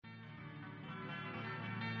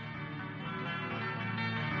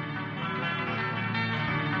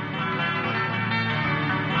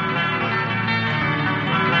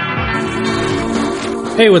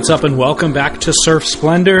Hey, what's up, and welcome back to Surf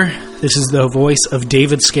Splendor. This is the voice of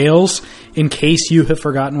David Scales. In case you have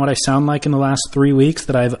forgotten what I sound like in the last 3 weeks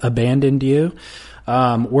that I've abandoned you,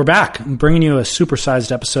 we're back. I'm bringing you a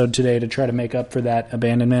supersized episode today to try to make up for that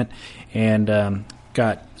abandonment, and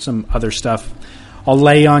got some other stuff I'll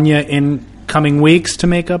lay on you in coming weeks to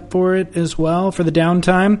make up for it as well, for the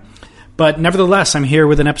downtime. But nevertheless, I'm here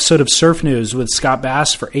with an episode of Surf News with Scott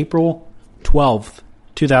Bass for April 12th,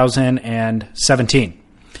 2017.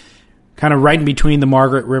 Kind of right in between the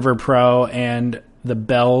Margaret River Pro and the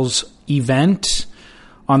Bells event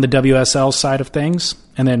on the WSL side of things.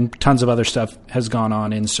 And then tons of other stuff has gone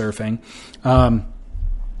on in surfing. And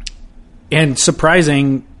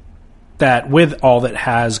surprising that with all that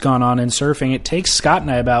has gone on in surfing, it takes Scott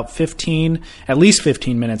and I about at least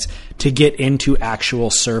 15 minutes to get into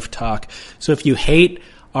actual surf talk. So if you hate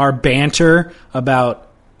our banter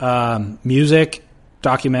about music,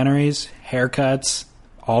 documentaries, haircuts,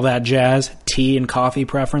 all that jazz, tea and coffee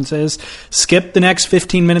preferences, skip the next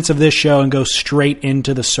 15 minutes of this show and go straight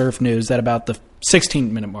into the surf news at about the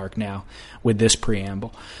 16-minute mark now with this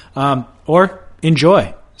preamble. Or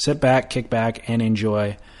enjoy. Sit back, kick back, and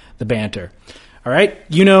enjoy the banter. All right.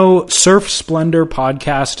 You know,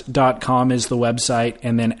 surfsplendorpodcast.com is the website,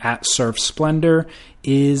 and then at Surf Splendor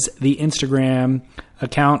is the Instagram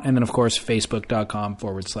account, and then, of course,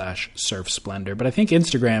 facebook.com/Surf Splendor. But I think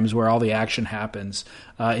Instagram is where all the action happens.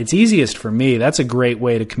 It's easiest for me. That's a great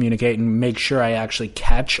way to communicate and make sure I actually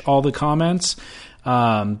catch all the comments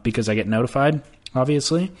because I get notified,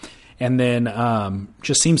 obviously. And then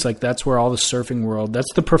just seems like that's where all the surfing world,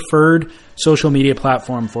 that's the preferred social media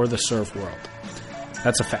platform for the surf world.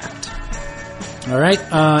 That's a fact. All right.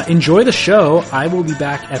 Enjoy the show. I will be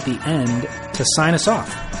back at the end to sign us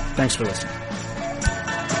off. Thanks for listening.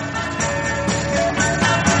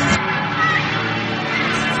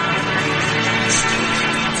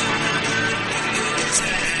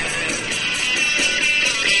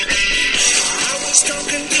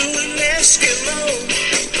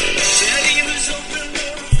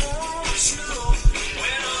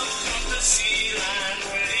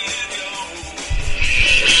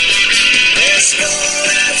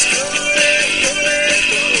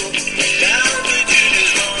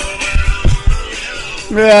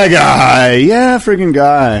 Yeah, guy. Yeah, friggin'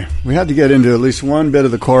 guy. We had to get into at least one bit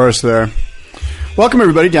of the chorus there. Welcome,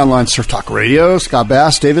 everybody, Downline Surf Talk Radio. Scott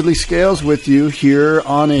Bass, David Lee Scales with you here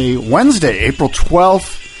on a Wednesday, April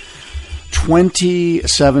 12th,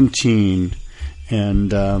 2017.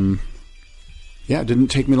 And, yeah, it didn't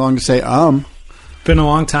take me long to say, Been a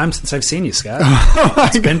long time since I've seen you, Scott.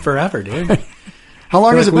 It's been forever, dude. How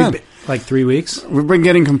long has it been? Like 3 weeks. We've been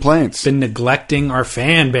getting complaints. Been neglecting our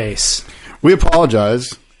fan base. We apologize.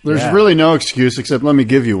 There's really no excuse except let me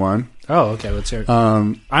give you one. Oh, okay. Let's hear it.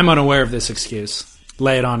 I'm unaware of this excuse.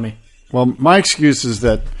 Lay it on me. Well, my excuse is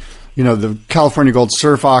that, you know, the California Gold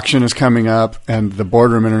Surf Auction is coming up and the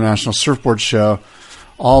Boardroom International Surfboard Show,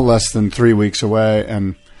 all less than 3 weeks away,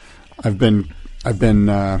 and it's been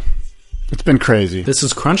crazy. This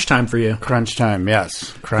is crunch time for you. Crunch time,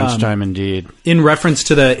 yes. Crunch time indeed. In reference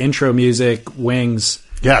to the intro music, Wings.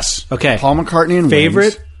 Yes. Okay. Paul McCartney and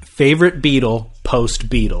Wings. Favorite Beatle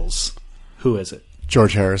post-Beatles. Who is it?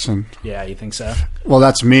 George Harrison. Yeah, you think so? Well,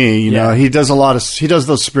 that's me. You know, he does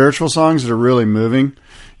those spiritual songs that are really moving.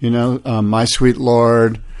 You know, My Sweet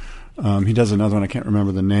Lord. He does another one I can't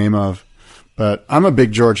remember the name of. But I'm a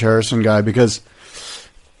big George Harrison guy because,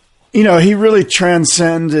 you know, he really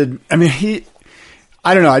transcended. I mean,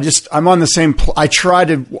 I don't know. I'm on the same. I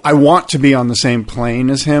want to be on the same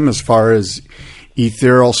plane as him as far as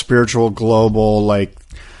ethereal, spiritual, global, like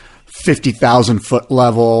 50,000 foot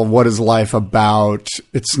level. What is life about?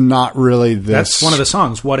 It's not really this. That's one of the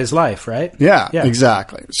songs. What is life? Right? Yeah,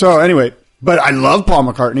 exactly. So anyway, but I love Paul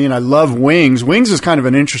McCartney and I love Wings. Wings is kind of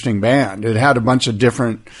an interesting band. It had a bunch of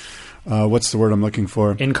different. What's the word I'm looking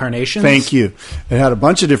for? Incarnations? Thank you. It had a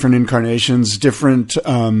bunch of different incarnations, different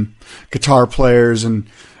guitar players, and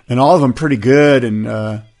all of them pretty good.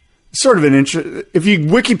 And sort of an if you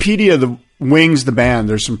Wikipedia the Wings, the band,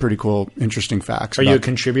 there's some pretty cool, interesting facts. Are you a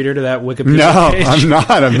contributor to that Wikipedia page? No,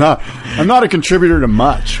 I'm not. I'm not a contributor to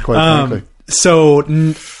much, quite frankly. So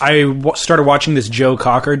I started watching this Joe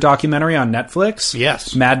Cocker documentary on Netflix.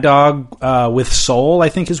 Yes. Mad Dog with Soul, I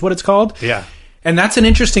think is what it's called. Yeah. And that's an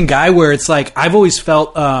interesting guy where it's like, I've always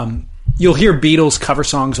felt, you'll hear Beatles cover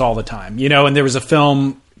songs all the time, you know, and there was a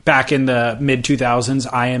film back in the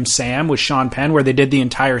mid-2000s, I Am Sam, with Sean Penn, where they did the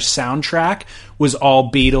entire soundtrack was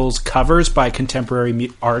all Beatles covers by contemporary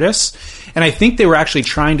artists. And I think they were actually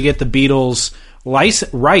trying to get the Beatles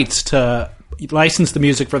rights to licensed the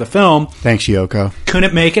music for the film. Thanks, Yoko.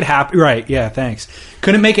 Couldn't make it happen. Right. Yeah. Thanks.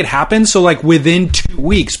 Couldn't make it happen. So like within 2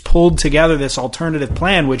 weeks pulled together this alternative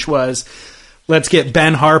plan, which was let's get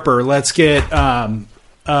Ben Harper. Let's get,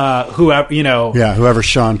 whoever, whoever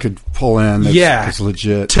Sean could pull in. That's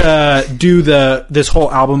legit to do this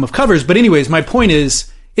whole album of covers. But anyways, my point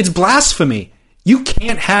is it's blasphemy. You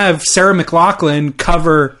can't have Sarah McLachlan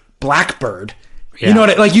cover Blackbird. Yeah. You know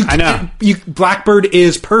what I know. Blackbird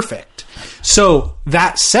is perfect. So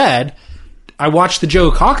that said, I watched the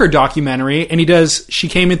Joe Cocker documentary, and she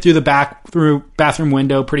came in through the bathroom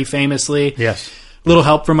window pretty famously. Yes. Little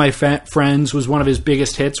Help from My Friends was one of his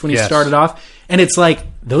biggest hits when he started off. And it's like,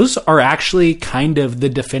 those are actually kind of the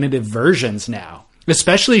definitive versions now.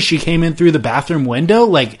 Especially She Came In Through the Bathroom Window.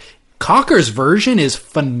 Like, Cocker's version is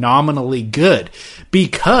phenomenally good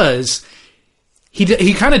because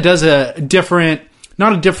he kind of does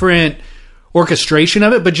not a different orchestration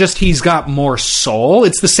of it, but just he's got more soul.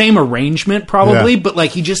 It's the same arrangement probably, but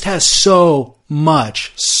like he just has so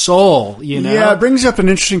much soul, Yeah, it brings up an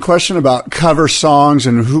interesting question about cover songs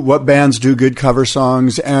and what bands do good cover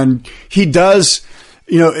songs. And he does,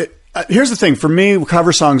 here's the thing. For me,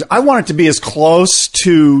 cover songs, I want it to be as close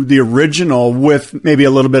to the original with maybe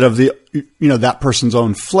a little bit of the, that person's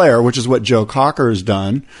own flair, which is what Joe Cocker has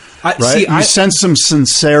done. Right? You sense some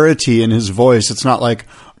sincerity in his voice. It's not like,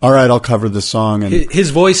 all right, I'll cover the song. And his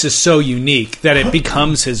voice is so unique that it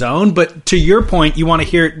becomes his own. But to your point, you want to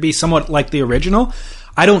hear it be somewhat like the original.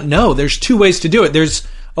 I don't know. There's two ways to do it. There's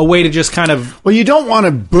a way to just kind of... Well, you don't want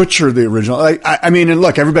to butcher the original. I mean, and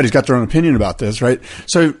look, everybody's got their own opinion about this, right?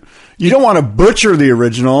 So you don't want to butcher the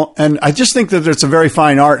original. And I just think that it's a very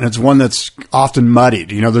fine art, and it's one that's often muddied.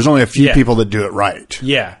 There's only a few people that do it right.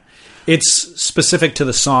 Yeah. It's specific to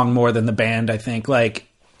the song more than the band, I think. Like,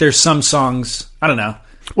 there's some songs... I don't know.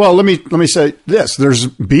 Well, let me say this. There's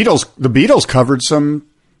Beatles. The Beatles covered some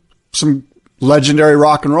legendary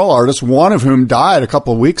rock and roll artists, one of whom died a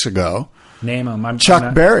couple of weeks ago. Name them.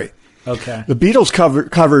 Chuck Berry. Okay. The Beatles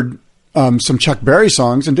covered some Chuck Berry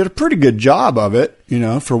songs and did a pretty good job of it,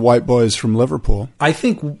 for white boys from Liverpool. I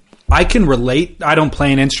think I can relate. I don't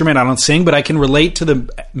play an instrument. I don't sing, but I can relate to the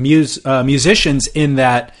musicians in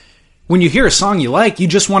that when you hear a song you like, you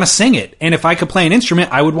just want to sing it. And if I could play an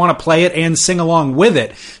instrument, I would want to play it and sing along with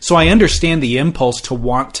it. So I understand the impulse to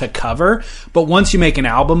want to cover. But once you make an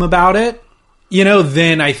album about it,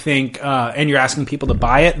 then I think, and you're asking people to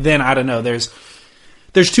buy it, then I don't know. There's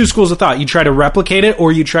two schools of thought. You try to replicate it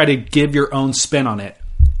or you try to give your own spin on it.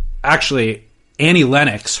 Actually, Annie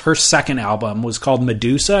Lennox, her second album was called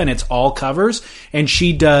Medusa, and it's all covers. And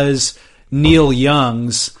she does Neil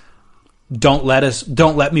Young's Don't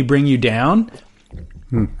Let Me Bring You Down.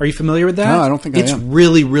 Are you familiar with that? No, I don't think I am. It's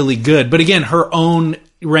really, really good. But again, her own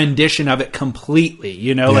rendition of it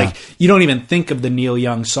completely, like you don't even think of the Neil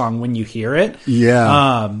Young song when you hear it.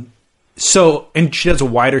 Yeah. And she does a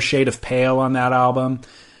wider shade of pale on that album.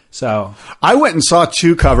 So I went and saw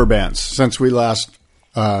 2 cover bands since we last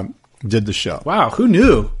did the show. Wow. Who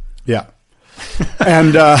knew? Yeah.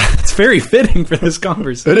 And it's very fitting for this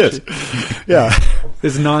conversation. It is. Yeah.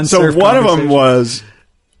 This non-surf So one of them was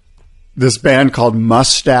this band called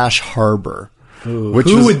Mustache Harbor. Ooh,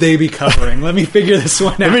 who would they be covering? Let me figure this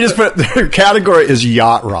one out. Let me just put their category is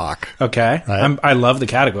yacht rock. Okay. Right? I love the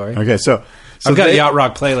category. Okay, so I've got a yacht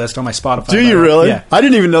rock playlist on my Spotify. Do you really? Yeah. I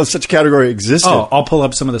didn't even know such a category existed. Oh, I'll pull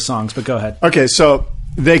up some of the songs, but go ahead. Okay, so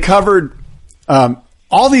they covered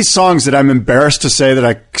all these songs that I'm embarrassed to say that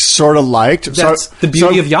I sort of liked. That's the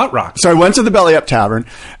beauty of yacht rock. So I went to the Belly Up Tavern,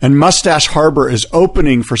 and Mustache Harbor is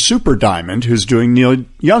opening for Super Diamond, who's doing Neil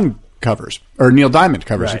Diamond covers,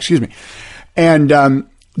 right. Excuse me. And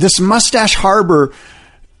this Mustache Harbor,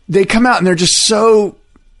 they come out and they're just so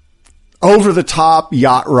over the top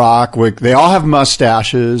yacht rock. They all have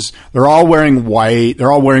mustaches. They're all wearing white.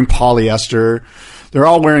 They're all wearing polyester. They're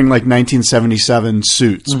all wearing like 1977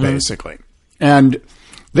 suits, basically. And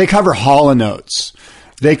they cover Hall & Oates.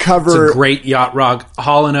 They cover... It's a great yacht rock.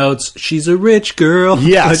 Hall & Oates, She's a Rich Girl.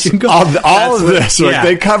 Yes. All of this. Yeah.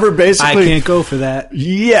 They cover basically... I can't go for that.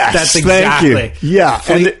 Yes. That's exactly. Thank you. Yeah.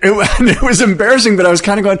 And it was embarrassing, but I was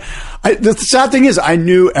kind of going... the sad thing is I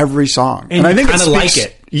knew every song. And I think kind of like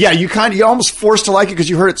it. Yeah, you're almost forced to like it because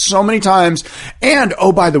you heard it so many times. And,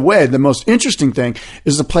 oh, by the way, the most interesting thing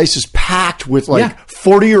is the place is packed with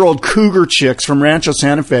 40-year-old cougar chicks from Rancho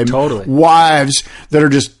Santa Fe. Totally. Wives that are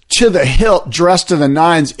just to the hilt, dressed to the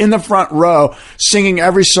nines, in the front row, singing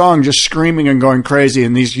every song, just screaming and going crazy.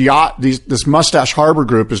 And this Mustache Harbor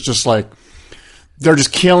group is just like, they're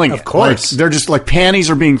just killing it. Of course. Like, they're just like panties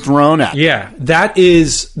are being thrown at them. Yeah, that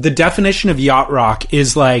is the definition of yacht rock.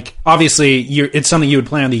 Is like, obviously it's something you would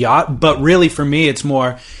play on the yacht, but really for me it's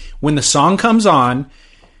more when the song comes on,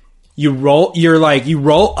 you roll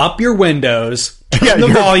up your windows, turn the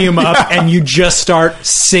volume up, and you just start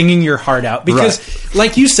singing your heart out. Because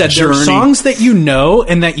like you said, there are songs that you know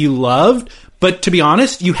and that you loved, but to be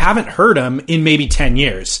honest, you haven't heard them in maybe 10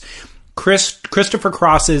 years. Christopher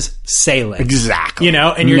Cross's Sailing. Exactly. You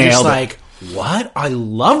know, and you're just like, what? I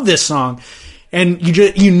love this song. And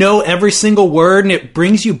you know every single word, and it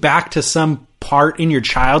brings you back to some part in your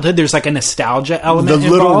childhood. There's like a nostalgia element The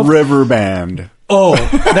involved. Little River Band. Oh,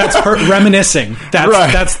 that's reminiscing.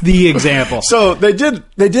 That's the example. So they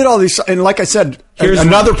did all these, and like I said,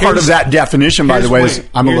 another part of that definition, by the way, is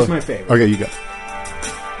here's my favorite. Okay, you go.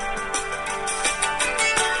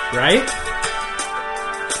 Right?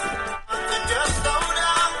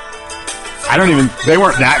 They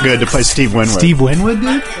weren't that good to play Steve Winwood. Steve Winwood,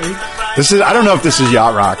 dude? I don't know if this is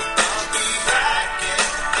yacht rock.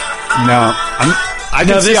 No.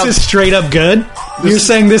 This is straight up good? You're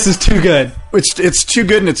saying this is too good? It's too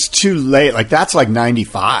good and it's too late. Like, that's like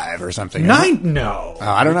 95 or something. No.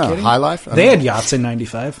 I don't know. Kidding? High Life? They had yachts in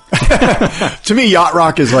 95. To me, yacht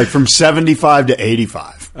rock is like from 75 to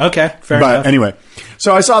 85. Okay, fair enough. But anyway,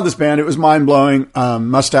 so I saw this band. It was mind-blowing,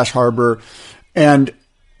 Mustache Harbor. And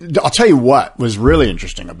I'll tell you what was really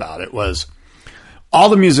interesting about it was all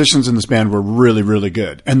the musicians in this band were really, really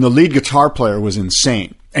good. And the lead guitar player was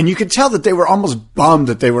insane. And you could tell that they were almost bummed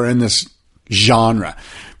that they were in this genre.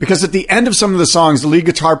 Because at the end of some of the songs, the lead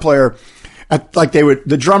guitar player,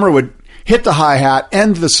 the drummer would hit the hi-hat,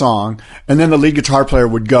 end the song, and then the lead guitar player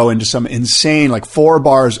would go into some insane, like 4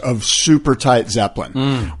 bars of super tight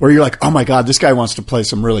Zeppelin, where you're like, oh my God, this guy wants to play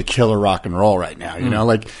some really killer rock and roll right now, you know?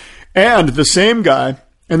 Like, and the same guy,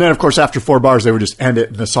 and then of course after 4 bars, they would just end it,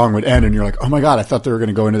 and the song would end, and you're like, oh my God, I thought they were going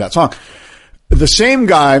to go into that song. The same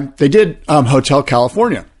guy, they did Hotel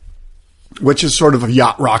California, which is sort of a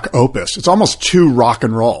yacht rock opus. It's almost too rock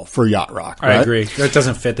and roll for yacht rock. Right? I agree. That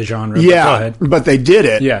doesn't fit the genre. Yeah, go ahead. But they did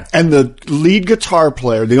it. Yeah. And the lead guitar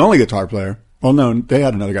player, the only guitar player, well, no, they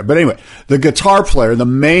had another guy. But anyway, the guitar player, the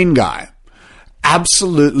main guy,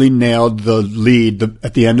 absolutely nailed the lead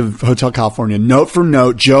at the end of Hotel California. Note for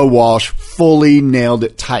note, Joe Walsh fully nailed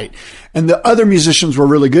it tight. And the other musicians were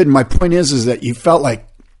really good. And my point is that you felt like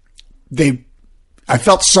I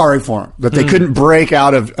felt sorry for them that they couldn't break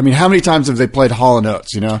out of. I mean, how many times have they played Hall &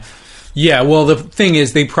 Oates? You know. Yeah, well, the thing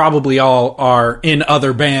is, they probably all are in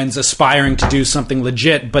other bands aspiring to do something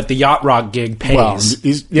legit, but the yacht rock gig pays.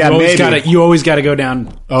 Well, you always got to go down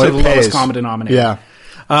to the lowest common denominator.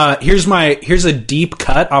 Yeah. Here's a deep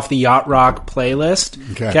cut off the yacht rock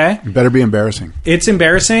playlist. Okay. It better be embarrassing. It's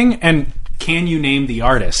embarrassing, and can you name the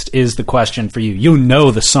artist? Is the question for you? You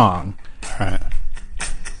know the song. All right.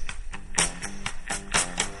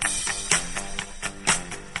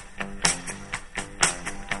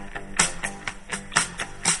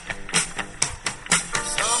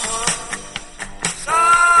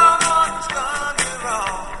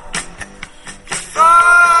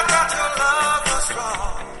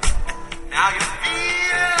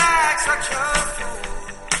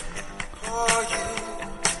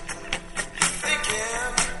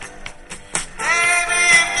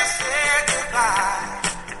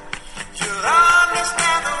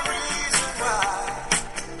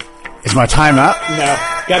 Is my time up? No.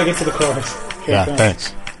 Got to get to the chorus. Okay, yeah,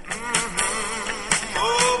 thanks.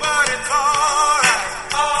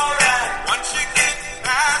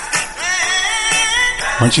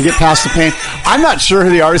 Once you get past the pain. I'm not sure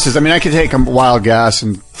who the artist is. I mean, I could take a wild guess.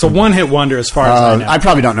 It's a one-hit wonder as far as I know. I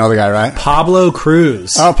probably don't know the guy, right? Pablo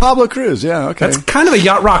Cruz. Oh, Pablo Cruz. Yeah, okay. That's kind of a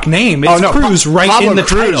yacht rock name. It's Cruz right in the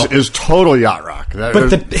title. Pablo Cruz is total yacht rock.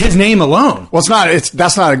 But his name alone. Well, it's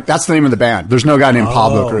not. That's the name of the band. There's no guy named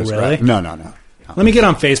Pablo Cruz. Really? Right? No. Let me get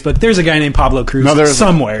on Facebook. There's a guy named Pablo Cruz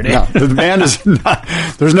somewhere. No, the band is not.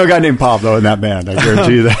 There's no guy named Pablo in that band. I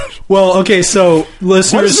guarantee you that. Well, okay, so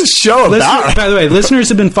listeners. What is this show about? By the way, listeners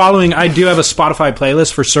have been following. I do have a Spotify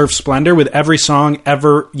playlist for Surf Splendor with every song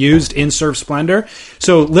ever used in Surf Splendor.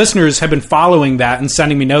 So listeners have been following that and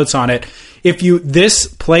sending me notes on it.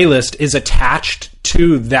 This playlist is attached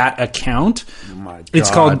to that account. Oh my God.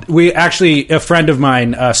 It's called, a friend of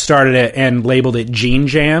mine started it and labeled it Gene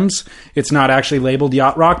Jams. It's not actually labeled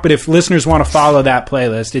Yacht Rock, but if listeners want to follow that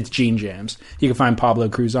playlist, it's Gene Jams. You can find Pablo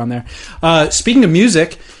Cruz on there. Speaking of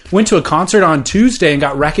music, went to a concert on Tuesday and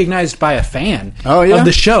got recognized by a fan of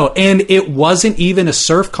the show. And it wasn't even a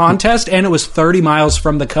surf contest, and it was 30 miles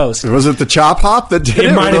from the coast. Was it the Chop Hop that did it?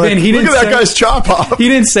 It might have been. Look at that guy's Chop Hop. He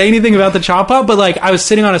didn't say anything about the Chop Hop, but I was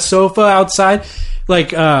sitting on a sofa outside,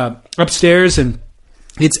 like upstairs, and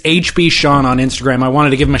it's HB Sean on Instagram. I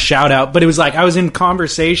wanted to give him a shout out, but it was like I was in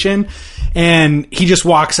conversation, and he just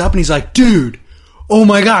walks up and he's like, "Dude, oh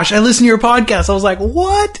my gosh, I listen to your podcast." I was like,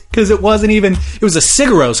 "What?" Because it was a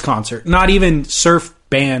Sigur Rós concert, not even surf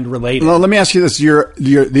band related. Well, let me ask you this: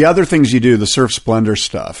 the other things you do, the Surf Splendor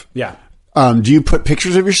stuff. Yeah. Do you put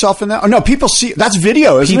pictures of yourself in that? Oh no, people see that's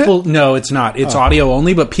video, isn't it? No, it's not. It's audio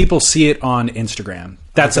only, but people see it on Instagram.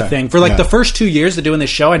 That's a thing. For like the first 2 years of doing this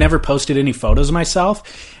show, I never posted any photos of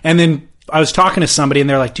myself. And then I was talking to somebody, and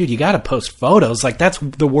they're like, "Dude, you got to post photos. Like that's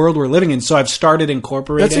the world we're living in." So I've started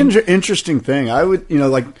incorporating. That's an interesting thing. I would,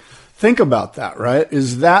 think about that. Right?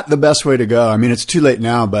 Is that the best way to go? I mean, it's too late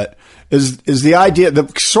now, but is the idea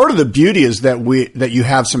sort of the beauty is that you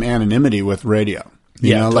have some anonymity with radio.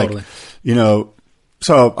 You know, totally.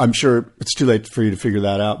 So I'm sure it's too late for you to figure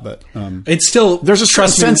that out, but it's still there's a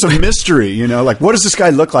sense of mystery. Like what does this guy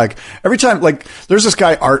look like? Every time, like there's this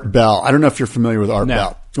guy Art Bell. I don't know if you're familiar with Art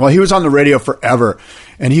Bell. Well, he was on the radio forever,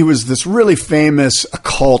 and he was this really famous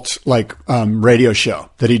occult radio show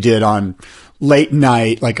that he did on late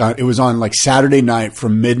night. It was on like Saturday night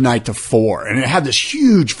from midnight to 4, and it had this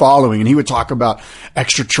huge following. And he would talk about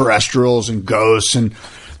extraterrestrials and ghosts and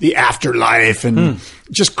the afterlife and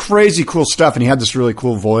just crazy cool stuff. And he had this really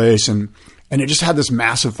cool voice and it just had this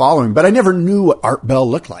massive following. But I never knew what Art Bell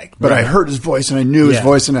looked like. But I heard his voice and I knew his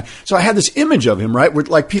voice. And so I had this image of him, right? Where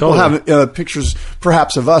like people have pictures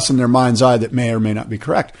perhaps of us in their mind's eye that may or may not be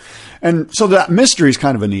correct. And so that mystery is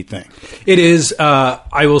kind of a neat thing. It is.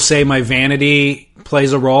 I will say my vanity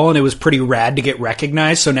plays a role, and it was pretty rad to get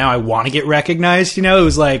recognized. So now I want to get recognized. It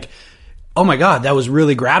was like, oh my God, that was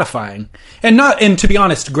really gratifying. And to be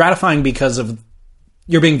honest, gratifying because of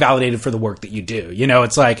you're being validated for the work that you do.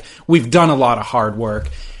 It's like we've done a lot of hard work.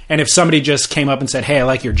 And if somebody just came up and said, "Hey, I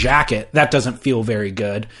like your jacket," that doesn't feel very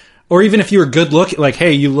good. Or even if you were good looking, like,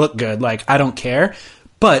 "Hey, you look good." Like, I don't care.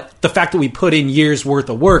 But the fact that we put in years worth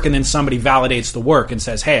of work and then somebody validates the work and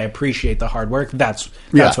says, "Hey, I appreciate the hard work," that's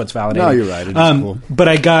what's validated. No, you're right. It is cool. But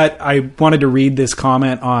I wanted to read this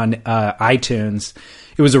comment on iTunes.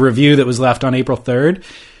 It was a review that was left on April 3rd.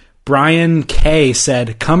 Brian K.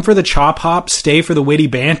 said, "Come for the chop hop, stay for the witty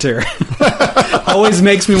banter." Always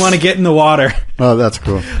makes me want to get in the water. Oh, that's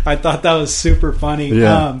cool. I thought that was super funny.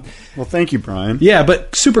 Yeah. Well, thank you, Brian. Yeah,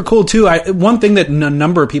 but super cool, too. One thing that a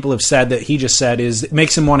number of people have said that he just said is it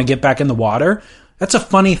makes him want to get back in the water. That's a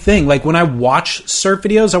funny thing. Like when I watch surf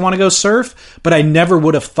videos, I want to go surf, but I never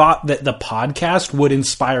would have thought that the podcast would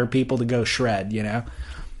inspire people to go shred,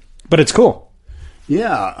 But it's cool.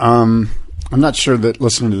 Yeah. I'm not sure that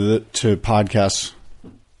listening to podcasts,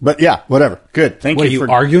 but yeah, whatever. Good. Thank you. Are you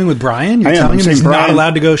arguing with Brian? You're telling him he's not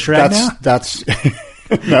allowed to go shred now? That's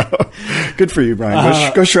no. Good for you,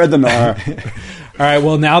 Brian. Go shred the gnar. All right.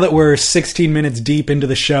 Well, now that we're 16 minutes deep into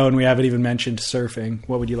the show and we haven't even mentioned surfing,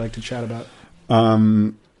 what would you like to chat about?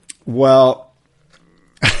 Well,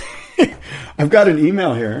 I've got an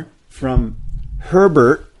email here from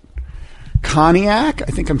Herbert Coniac.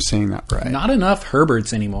 I think I'm saying that right. Not enough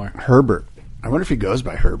Herberts anymore. Herbert. I wonder if he goes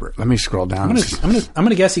by Herbert. Let me scroll down. I'm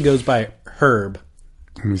gonna guess he goes by Herb.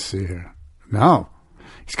 Let me see here. No.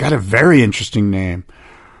 He's got a very interesting name.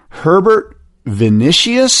 Herbert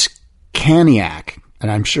Vinicius Caniac.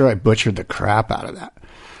 And I'm sure I butchered the crap out of that.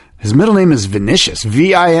 His middle name is Vinicius.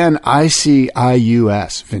 Vinicius.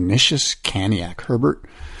 Vinicius Caniac. Herbert.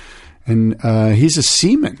 And he's a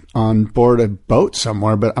seaman on board a boat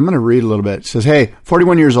somewhere, but I'm going to read a little bit. It says, "Hey,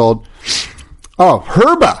 41 years old. Oh,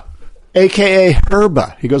 Herba, a.k.a.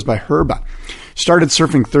 Herba." He goes by Herba. Started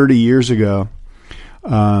surfing 30 years ago.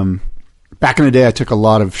 Back in the day, I took a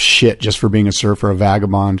lot of shit just for being a surfer, a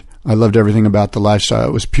vagabond. I loved everything about the lifestyle.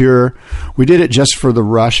 It was pure. We did it just for the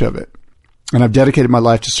rush of it. And I've dedicated my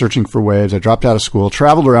life to searching for waves. I dropped out of school,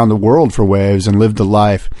 traveled around the world for waves, and lived a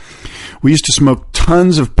life. We used to smoke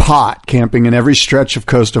tons of pot camping in every stretch of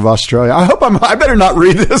coast of Australia. I better not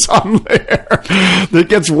read this on there. It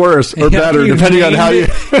gets worse or better, depending on how you...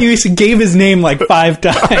 You gave his name like 5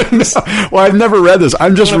 times. Well, I've never read this.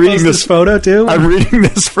 I'm just reading this photo too. I'm reading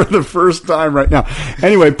this for the first time right now.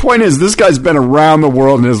 Anyway, point is, this guy's been around the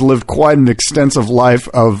world and has lived quite an extensive life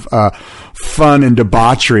of fun and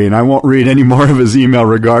debauchery, and I won't read any more of his email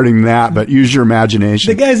regarding that, but use your imagination.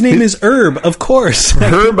 The guy's name is Herb, of course.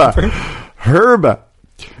 Herba.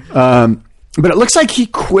 But it looks like he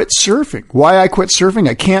quit surfing. Why I quit surfing?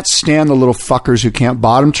 I can't stand the little fuckers who can't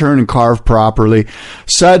bottom turn and carve properly,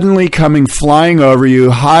 suddenly coming flying over you,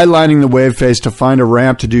 highlining the wave face to find a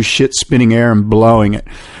ramp to do shit spinning air and blowing it.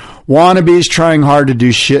 Wannabes trying hard to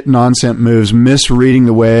do shit nonsense moves, misreading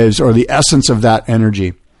the waves or the essence of that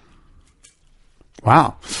energy.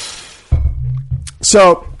 Wow.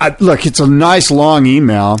 So, look, it's a nice long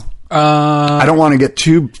email. I don't want to get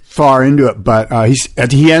too far into it, but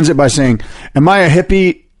he ends it by saying, Am I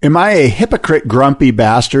a hypocrite, grumpy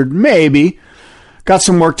bastard? Maybe. Got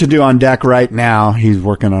some work to do on deck right now. He's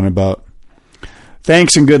working on a boat.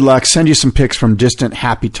 Thanks and good luck. Send you some pics from distant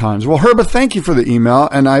happy times. Well, Herba, thank you for the email,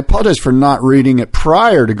 and I apologize for not reading it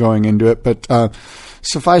prior to going into it, but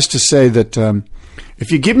suffice to say that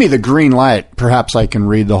if you give me the green light, perhaps I can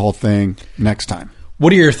read the whole thing next time.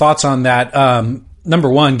 What are your thoughts on that? Number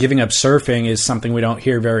one, giving up surfing is something we don't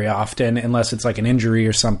hear very often unless it's like an injury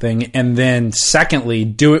or something. And then secondly,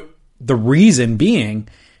 do it. The reason being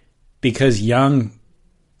because young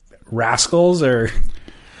rascals who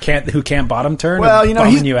can't bottom turn. Well,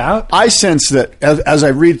 bumming you out. I sense that as I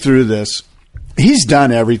read through this, he's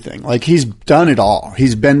done everything. Like he's done it all.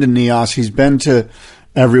 He's been to Nios. He's been to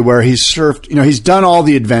everywhere. He's surfed. He's done all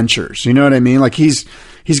the adventures. You know what I mean? Like he's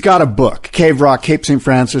got a book: Cave Rock, Cape St.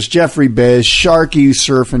 Francis, Jeffrey Bay, Sharky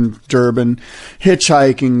surf in Durban,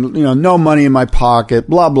 hitchhiking. No money in my pocket.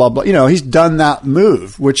 Blah blah blah. He's done that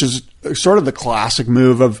move, which is sort of the classic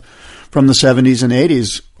move from the 70s and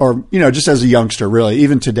 80s, or just as a youngster, really.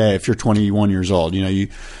 Even today, if you're 21 years old, you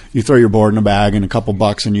throw your board in a bag and a couple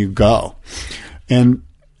bucks and you go. And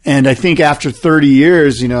I think after 30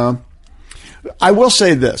 years, I will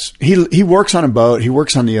say this: he works on a boat, he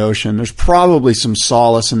works on the ocean. There's probably some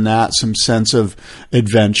solace in that, some sense of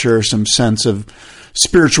adventure, some sense of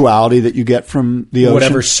spirituality that you get from the ocean.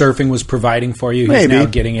 Whatever surfing was providing for you, he's now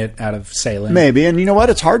getting it out of sailing. Maybe. And you know what?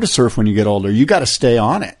 It's hard to surf when you get older. You got to stay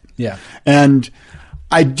on it. Yeah. And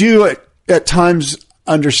I do at times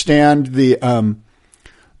understand the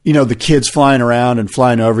kids flying around and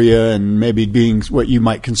flying over you and maybe being what you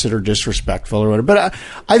might consider disrespectful or whatever. But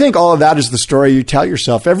I think all of that is the story you tell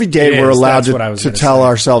yourself. Every day we're allowed to tell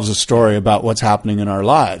ourselves a story about what's happening in our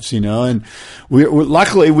lives, and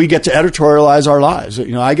luckily we get to editorialize our lives.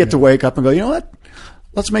 I get to wake up and go, you know what?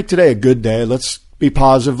 Let's make today a good day. Let's be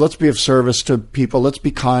positive. Let's be of service to people. Let's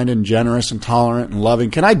be kind and generous and tolerant and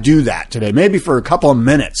loving. Can I do that today? Maybe for a couple of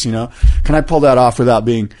minutes, Can I pull that off without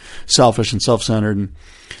being selfish and self-centered? And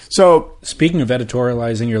so, speaking of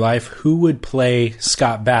editorializing your life, who would play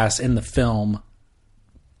Scott Bass in the film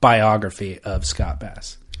biography of Scott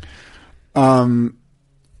Bass?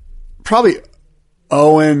 Probably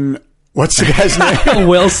Owen. What's the guy's name?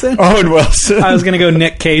 Wilson? Owen Wilson. I was going to go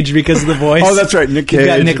Nick Cage because of the voice. Oh, that's right. Nick Cage. You've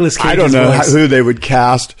got Nicolas Cage's I don't know voice. who they would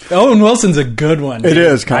cast. Owen Wilson's a good one. It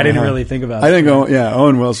is. I didn't really think about it. I think,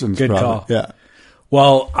 Owen Wilson's good probably. Call. Yeah.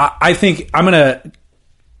 Well, I think I'm going to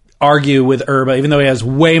argue with Herba, even though he has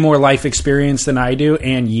way more life experience than I do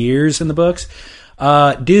and years in the books.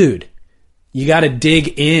 Dude, you got to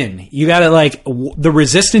dig in. You got to the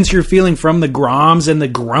resistance you're feeling from the groms and the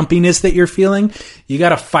grumpiness that you're feeling. You got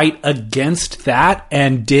to fight against that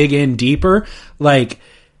and dig in deeper.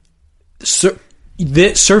 Surfing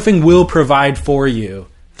will provide for you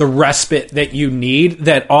the respite that you need,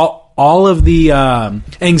 that all of the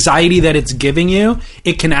anxiety that it's giving you,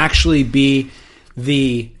 it can actually be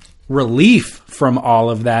the relief from all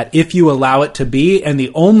of that if you allow it to be. And the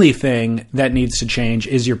only thing that needs to change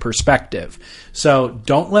is your perspective. So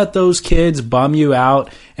don't let those kids bum you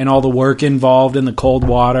out and all the work involved in the cold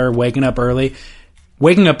water, waking up early.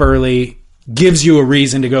 Waking up early gives you a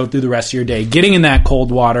reason to go through the rest of your day. Getting in that cold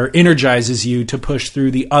water energizes you to push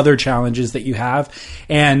through the other challenges that you have.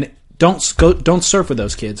 And don't surf with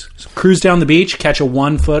those kids. Cruise down the beach, catch a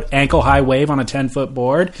 1-foot ankle high wave on a 10-foot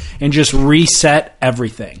board, and just reset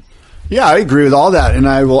everything. Yeah, I agree with all that. And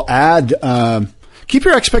I will add, keep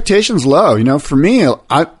your expectations low. For me,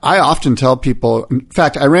 I often tell people, in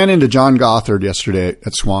fact, I ran into John Gothard yesterday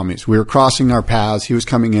at Swami's. We were crossing our paths. He was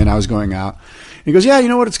coming in. I was going out. He goes, yeah, you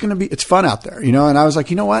know what? It's fun out there, And I was like,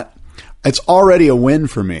 you know what? It's already a win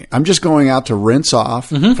for me. I'm just going out to rinse off.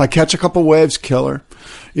 Mm-hmm. If I catch a couple waves, killer,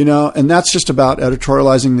 and that's just about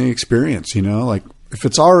editorializing the experience, If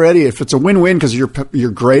it's a win-win because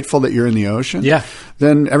you're grateful that you're in the ocean, yeah,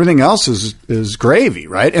 then everything else is gravy,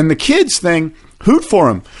 right? And the kids thing, hoot for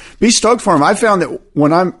them, be stoked for them. I found that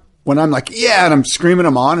when I'm like, yeah, and I'm screaming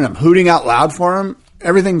them on and I'm hooting out loud for them,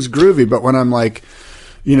 everything's groovy. But when I'm like,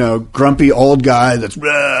 grumpy old guy that's,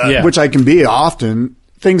 which I can be often,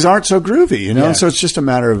 things aren't so groovy, Yeah. And so it's just a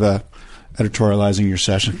matter of editorializing your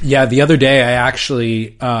session. Yeah, the other day I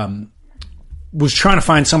actually was trying to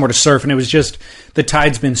find somewhere to surf, and it was just the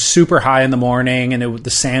tide's been super high in the morning, and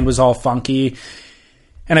the sand was all funky.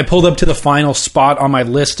 And I pulled up to the final spot on my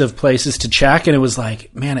list of places to check, and it was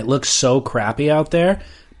like, man, it looks so crappy out there.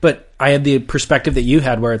 But I had the perspective that you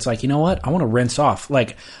had, where it's like, you know what? I want to rinse off.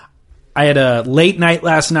 I had a late night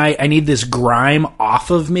last night. I need this grime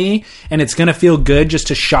off of me, and it's going to feel good just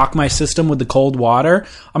to shock my system with the cold water.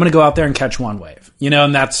 I'm going to go out there and catch one wave,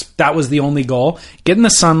 and that was the only goal. Get in the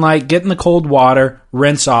sunlight, get in the cold water,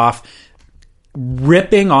 rinse off.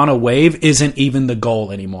 Ripping on a wave isn't even the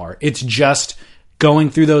goal anymore. It's just going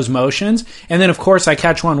through those motions. And then, of course, I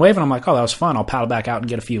catch one wave, and I'm like, oh, that was fun. I'll paddle back out and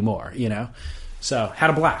get a few more, So, had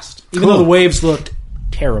a blast. Even though the waves looked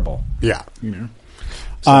terrible. Yeah.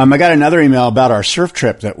 I got another email about our surf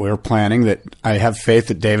trip that we're planning that I have faith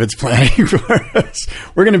that David's planning for us.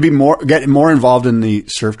 We're going to get more involved in the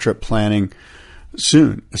surf trip planning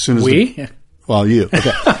soon. As soon as you.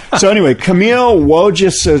 Okay. So anyway, Camille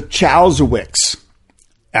Wojciechowicz.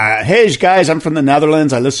 Hey guys, I'm from the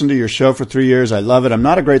Netherlands. I listened to your show for 3 years. I love it. I'm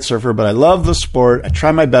not a great surfer, but I love the sport. I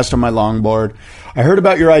try my best on my longboard. I heard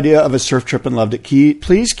about your idea of a surf trip and loved it.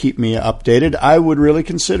 Please keep me updated. I would really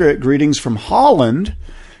consider it. Greetings from Holland,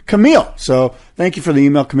 Camille. So thank you for the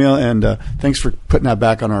email, Camille, and thanks for putting that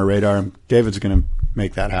back on our radar. David's going to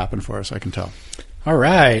make that happen for us, I can tell. All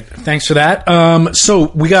right. Thanks for that.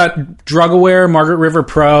 So we got Drug Aware, Margaret River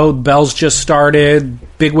Pro, Bell's just started,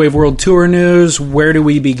 Big Wave World Tour news. Where do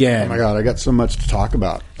we begin? Oh my God, I got so much to talk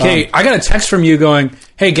about. Okay, I got a text from you going,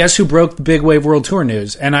 hey, guess who broke the Big Wave World Tour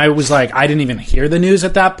news? And I was like, I didn't even hear the news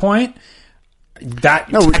at that point.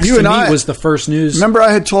 Text to me was the first news. Remember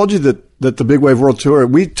I had told you that the Big Wave World Tour,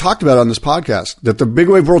 we talked about it on this podcast, that the Big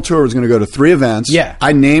Wave World Tour was going to go to 3 events. Yeah.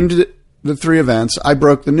 I named it the 3 events. I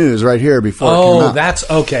broke the news right here before it came out. Oh, that's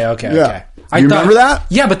okay. Yeah. Okay. You remember that?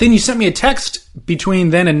 Yeah, but then you sent me a text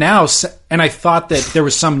between then and now, and I thought that there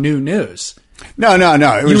was some new news. No. It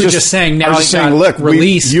was you were just saying now it got look,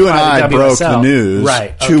 released. You and I broke the WSL. news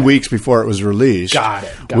right, 2 weeks before it was released. Got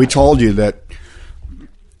it. We told you that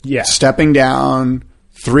stepping down,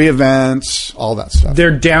 3 events, all that stuff.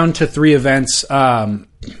 They're down to 3 events. 5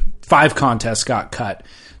 contests got cut.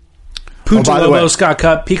 Punta Lobos got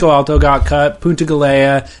cut, Pico Alto got cut, Punta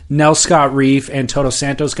Galea, Nel Scott Reef, and Todos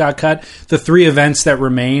Santos got cut. The 3 events that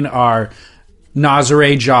remain are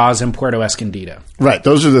Nazare, Jaws, and Puerto Escondido. Right.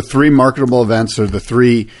 Those are the 3 marketable events. They're the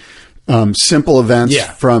 3 simple events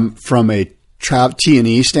from a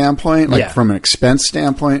T&E standpoint, from an expense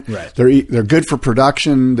standpoint. Right. They're good for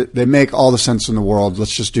production. They make all the sense in the world.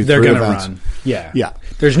 Let's just do 3 events. They're going to run. Yeah.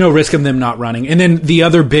 There's no risk of them not running. And then the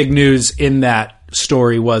other big news in that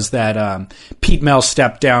story was that Pete Mel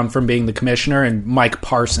stepped down from being the commissioner, and Mike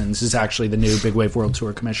Parsons is actually the new Big Wave World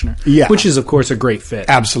Tour commissioner. Yeah. Which is, of course, a great fit.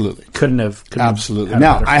 Absolutely. Couldn't have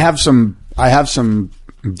Now, I have some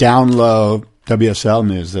down low WSL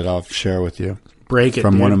news that I'll share with you. Break it,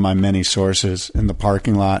 from dude. One of my many sources in the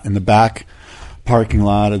parking lot, in the back parking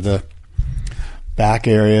lot of the back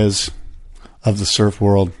areas of the surf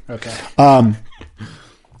world. Okay.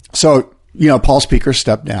 So, Paul Speaker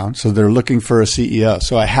stepped down, so they're looking for a CEO.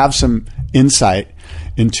 So I have some insight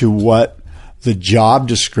into what the job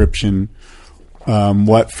description,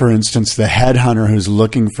 for instance, the headhunter who's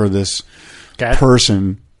looking for this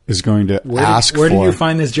person is going to ask for. Where did you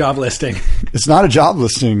find this job listing? It's not a job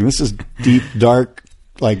listing. This is deep, dark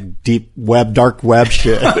web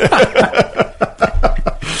shit.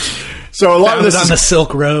 So a lot of this is on the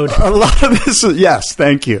Silk Road. A lot of this is, yes,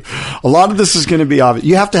 thank you. A lot of this is going to be obvious.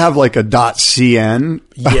 You have to have like a .cn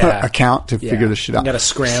account to figure this shit out. You got to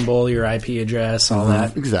scramble your IP address, all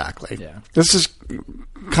that. Exactly. Yeah. This is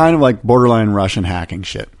kind of like borderline Russian hacking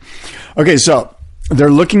shit. Okay, so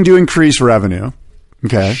they're looking to increase revenue.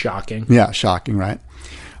 Okay. Shocking. Yeah, shocking, right?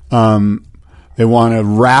 They want to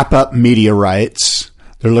wrap up media rights.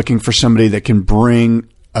 They're looking for somebody that can bring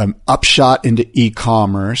an upshot into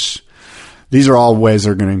e-commerce. These are all ways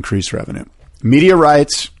they're going to increase revenue. Media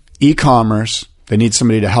rights, e-commerce. They need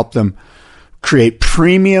somebody to help them create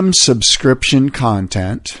premium subscription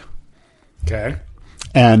content. Okay.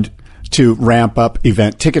 And to ramp up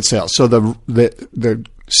event ticket sales. So the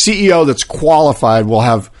CEO that's qualified will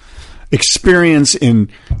have experience in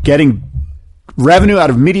getting revenue out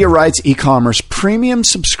of media rights, e-commerce, premium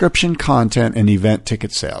subscription content, and event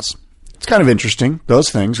ticket sales. It's kind of interesting, those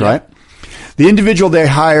things, right? The individual they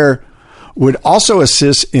hire would also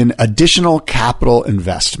assist in additional capital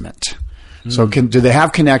investment. So do they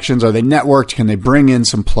have connections? Are they networked? Can they bring in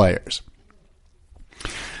some players?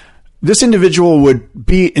 This individual would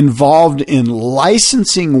be involved in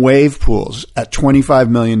licensing wave pools at $25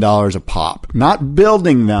 million a pop, not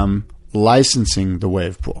building them, licensing the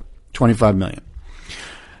wave pool, $25 million.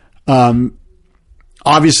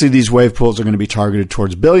 Obviously, these wave pools are going to be targeted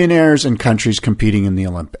towards billionaires and countries competing in the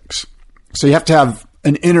Olympics. So you have to have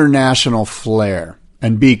an international flair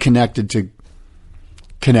and be connected to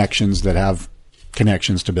connections that have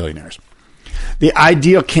connections to billionaires. The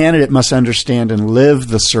ideal candidate must understand and live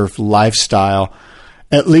the surf lifestyle.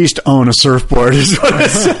 At least own a surfboard is what it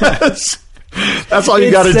says. That's all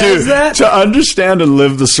you got to do to understand and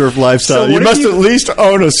live the surf lifestyle. So you must at least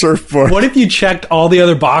own a surfboard. What if you checked all the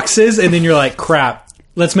other boxes and then you're like, crap,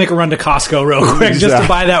 let's make a run to Costco real quick just to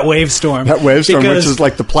buy that Wavestorm. That Wavestorm, which is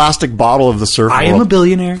like the plastic bottle of the surf I world. am a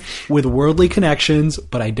billionaire with worldly connections,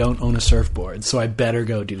 but I don't own a surfboard, so I better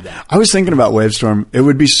go do that. I was thinking about Wavestorm. It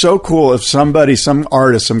would be so cool if somebody, some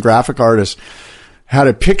artist, some graphic artist, had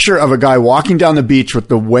a picture of a guy walking down the beach with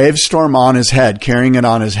the Wavestorm on his head, carrying it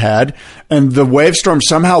on his head, and the Wavestorm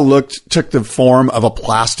somehow took the form of a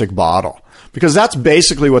plastic bottle. Because that's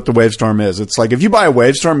basically what the Wavestorm is. It's like if you buy a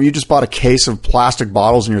Wavestorm, you just bought a case of plastic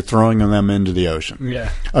bottles and you're throwing them into the ocean.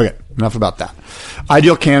 Yeah. Okay, enough about that.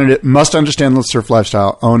 Ideal candidate must understand the surf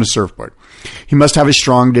lifestyle, own a surfboard. He must have a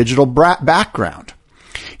strong digital background.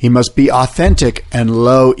 He must be authentic and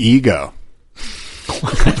low ego.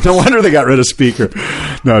 No wonder they got rid of Speaker.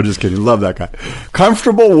 No, just kidding. Love that guy.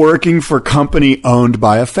 Comfortable working for company owned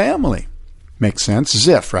by a family. Makes sense.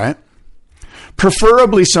 Ziff, right?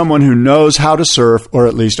 Preferably someone who knows how to surf or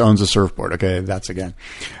at least owns a surfboard. Okay, that's again.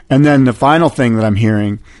 And then the final thing that I'm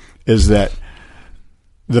hearing is that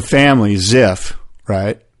the family, Ziff,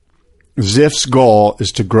 right? Ziff's goal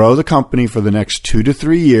is to grow the company for the next 2 to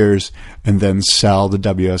 3 years and then sell the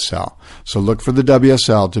WSL. So look for the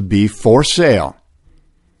WSL to be for sale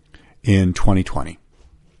in 2020,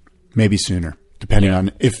 maybe sooner, depending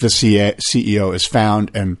on if the CEO is found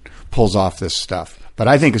and pulls off this stuff. But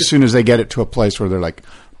I think as soon as they get it to a place where they're like,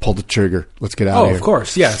 pull the trigger, let's get out of here. Oh, of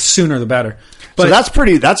course. Yeah, sooner the better. But so that's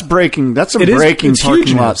breaking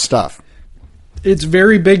parking lot stuff. It's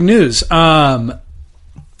very big news. Who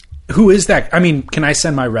is that? I mean, can I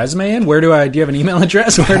send my resume in? Do you have an email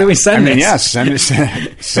address? Where do we send this? Yeah, send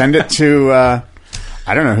it to,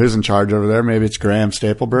 I don't know who's in charge over there. Maybe it's Graham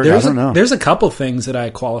Stapleberg. I don't know. There's a couple things that I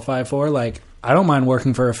qualify for. Like, I don't mind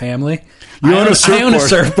working for a family. I own a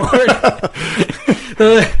surfboard.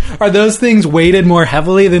 Are those things weighted more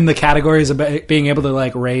heavily than the categories of being able to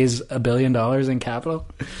like raise $1 billion in capital?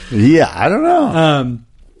 Yeah, I don't know.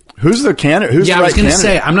 Who's the candidate? Who's the right I was going to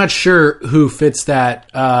candidate? say, I'm not sure who fits that.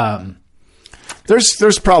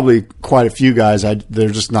 There's probably quite a few guys. They're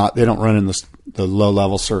just not. They don't run in the low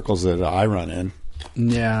level circles that I run in.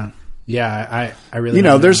 Yeah. I really. You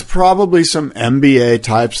know, there's probably some MBA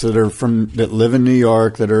types that live in New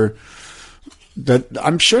York that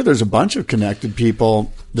I'm sure there's a bunch of connected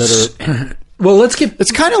people that are. Well,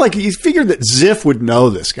 It's kind of like you figure that Ziff would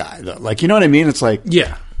know this guy, though. Like, you know what I mean? It's like,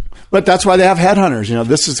 yeah. But that's why they have headhunters. You know,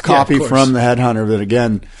 this is copy from the headhunter. That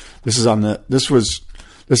again, this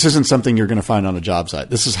isn't something you're going to find on a job site.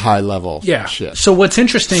 This is high level shit. So what's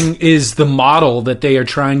interesting is the model that they are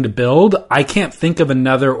trying to build. I can't think of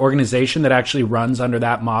another organization that actually runs under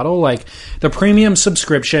that model. Like the premium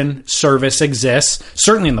subscription service exists.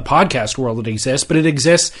 Certainly in the podcast world it exists, but it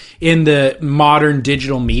exists in the modern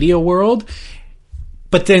digital media world.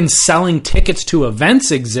 But then selling tickets to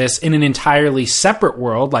events exists in an entirely separate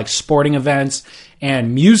world, like sporting events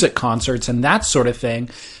and music concerts and that sort of thing.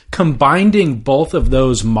 Combining both of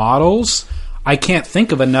those models, I can't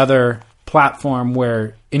think of another platform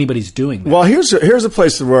where anybody's doing that. Well, here's a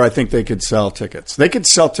place where I think they could sell tickets. They could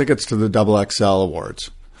sell tickets to the XXL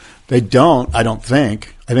Awards. They don't, I don't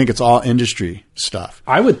think. I think it's all industry stuff.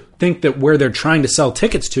 I would think that where they're trying to sell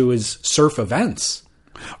tickets to is surf events.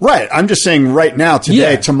 Right. I'm just saying right now,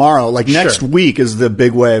 today, tomorrow, like next week is the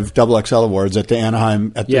Big Wave XXL Awards at the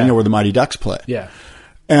Anaheim, where the Mighty Ducks play. Yeah.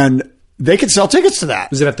 And they could sell tickets to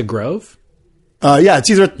that. Is it at the Grove? Yeah,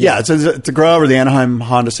 it's either it's at the Grove or the Anaheim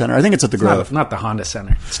Honda Center. I think it's at the Grove. Not the Honda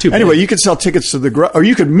Center. It's too big. Anyway, you could sell tickets to the Grove, or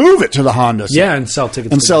you could move it to the Honda Center. Yeah, and sell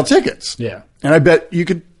tickets. Yeah. And I bet you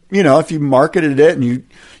could, if you marketed it and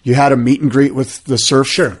you had a meet and greet with the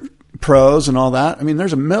surf pros and all that. I mean,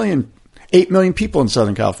 there's 8 million people in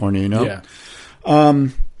Southern California, Yeah.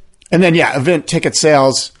 And then, event ticket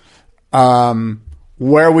sales.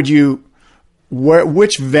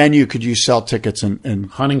 Which venue could you sell tickets in?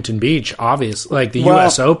 Huntington Beach, obviously. Like the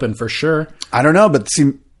U.S. Open, for sure. I don't know, but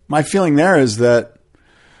see, my feeling there is that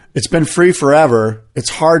it's been free forever. It's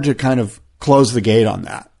hard to kind of close the gate on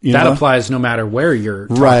that. That applies no matter where you're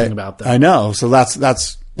talking about that. I know. So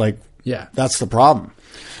that's like, that's the problem.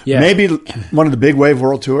 Yeah. Maybe one of the Big Wave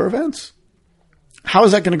World Tour events. How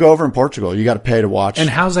is that going to go over in Portugal? You got to pay to watch. And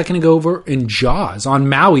how's that going to go over in Jaws on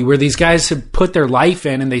Maui, where these guys have put their life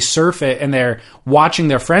in and they surf it and they're watching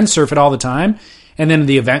their friends surf it all the time. And then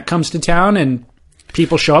the event comes to town and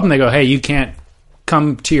people show up and they go, hey, you can't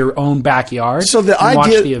come to your own backyard So the and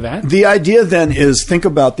idea, watch the event. The idea then is, think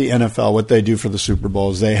about the NFL. What they do for the Super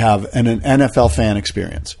Bowl is they have an NFL fan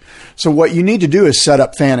experience. So what you need to do is set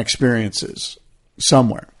up fan experiences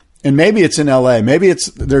somewhere. And maybe it's in LA. Maybe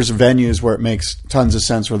there's venues where it makes tons of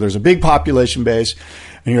sense, where there's a big population base,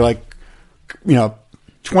 and you're like,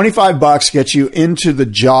 $25 gets you into the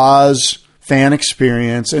Jaws fan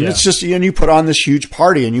experience, and it's just, you put on this huge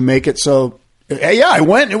party and you make it so. Yeah, I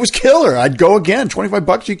went. It was killer. I'd go again. $25?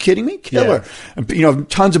 Are you kidding me? Killer. Yeah. And,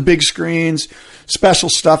 tons of big screens, special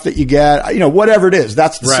stuff that you get. Whatever it is.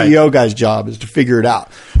 That's the CEO guy's job, is to figure it out.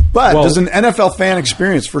 But does an NFL fan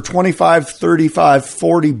experience for $25,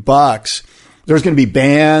 $35, $40? There's going to be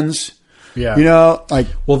bands. Yeah.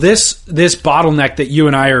 This bottleneck that you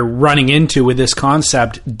and I are running into with this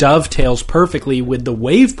concept dovetails perfectly with the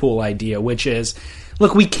wave pool idea, which is,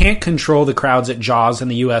 look, we can't control the crowds at Jaws and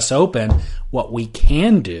the U.S. Open. What we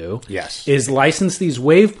can do is license these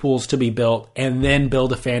wave pools to be built and then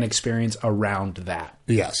build a fan experience around that.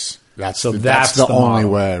 Yes. That's the only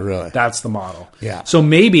way, really. That's the model. Yeah. So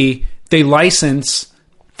maybe they license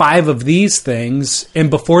 5 of these things, and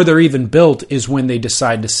before they're even built is when they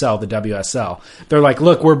decide to sell the WSL. They're like,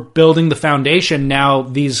 look, we're building the foundation. Now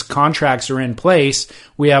these contracts are in place.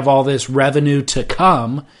 We have all this revenue to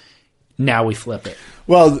come. Now we flip it.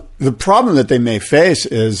 Well, the problem that they may face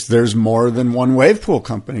is there's more than one wave pool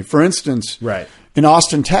company. For instance, in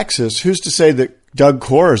Austin, Texas, who's to say that Doug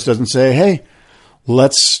Kors doesn't say, hey,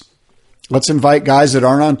 let's invite guys that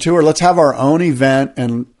aren't on tour. Let's have our own event.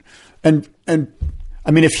 And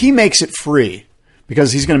I mean, if he makes it free,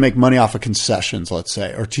 because he's going to make money off of concessions, let's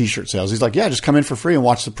say, or T-shirt sales. He's like, yeah, just come in for free and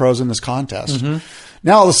watch the pros in this contest. Mm-hmm.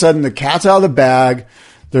 Now, all of a sudden, the cat's out of the bag.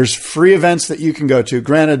 There's free events that you can go to.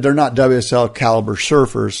 Granted, they're not WSL caliber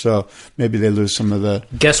surfers, so maybe they lose some of the...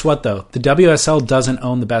 Guess what, though? The WSL doesn't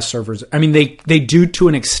own the best surfers. I mean, they do to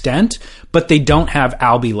an extent, but they don't have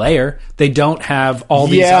Albie Layer. They don't have all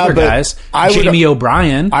these other guys. Jamie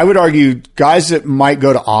O'Brien. I would argue guys that might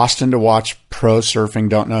go to Austin to watch pro surfing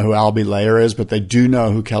don't know who Albie Layer is, but they do know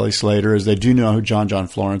who Kelly Slater is. They do know who John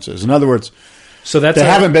Florence is. In other words... So they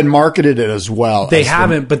haven't been marketed as well. They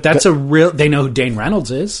haven't, but that's a real. They know who Dane Reynolds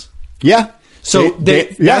is. Yeah. So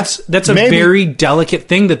that's a very delicate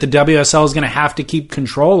thing that the WSL is going to have to keep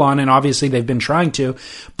control on, and obviously they've been trying to.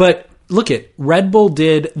 But look at Red Bull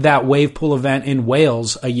did that wave pool event in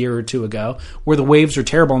Wales a year or two ago, where the waves are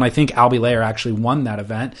terrible, and I think Albie Layer actually won that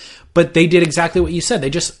event. But they did exactly what you said.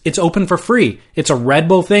 It's open for free. It's a Red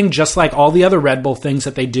Bull thing, just like all the other Red Bull things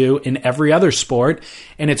that they do in every other sport,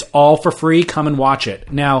 and it's all for free. Come and watch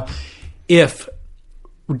it. Now, if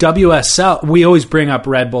WSL, we always bring up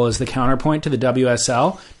Red Bull as the counterpoint to the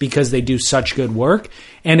WSL because they do such good work.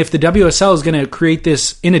 And if the WSL is going to create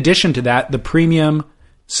this, in addition to that, the premium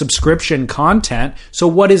subscription content. So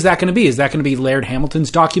what is that going to be? Is that going to be Laird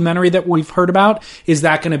Hamilton's documentary that we've heard about? Is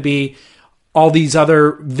that going to be all these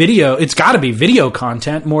other video? It's got to be video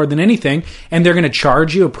content more than anything. And they're going to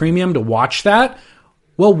charge you a premium to watch that.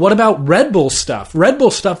 Well, what about Red Bull stuff? Red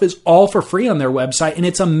Bull stuff is all for free on their website, and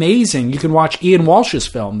it's amazing. You can watch Ian Walsh's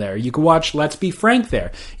film there. You can watch Let's Be Frank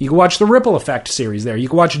there. You can watch the Ripple Effect series there. You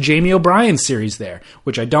can watch Jamie O'Brien's series there,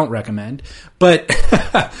 which I don't recommend. But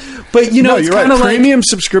you know, it's kind of like premium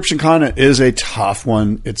subscription content is a tough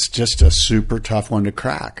one. It's just a super tough one to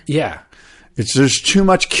crack. Yeah. There's too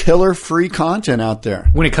much killer free content out there.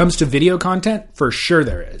 When it comes to video content, for sure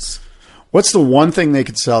there is. What's the one thing they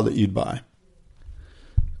could sell that you'd buy?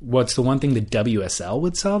 What's the one thing the WSL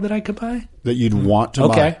would sell that I could buy? That you'd want to buy?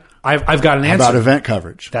 Okay. I've got an answer. How about event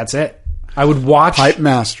coverage? That's it. I would watch... Pipe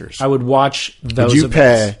Masters. I would watch those Would you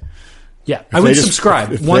events. pay... Yeah. I would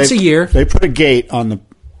subscribe once a year. If they put a gate on the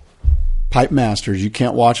Pipe Masters, you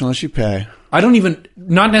can't watch unless you pay. I don't even...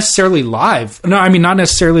 Not necessarily live. No, I mean, not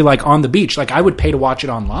necessarily like on the beach. Like, I would pay to watch it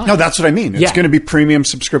online. No, that's what I mean. It's going to be premium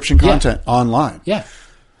subscription content online. Yeah.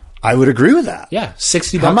 I would agree with that. Yeah.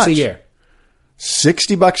 $60 a year.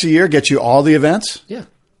 $60 a year gets you all the events? Yeah.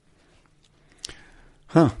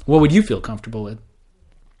 Huh. What would you feel comfortable with?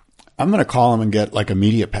 I'm going to call them and get like a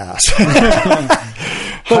media pass.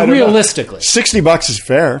 But realistically. $60 is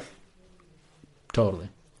fair. Totally.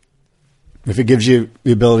 If it gives you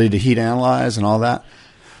the ability to heat analyze and all that.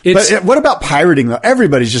 But what about pirating though?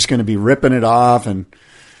 Everybody's just going to be ripping it off and...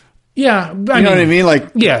 Yeah. You know what I mean? Like,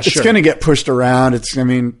 yeah, it's going to get pushed around.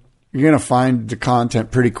 You're going to find the content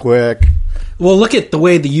pretty quick. Well, look at the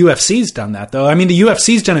way the UFC's done that, though. I mean, the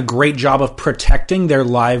UFC's done a great job of protecting their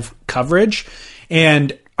live coverage.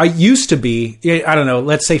 And I used to be, I don't know,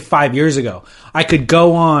 let's say 5 years ago, I could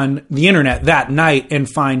go on the internet that night and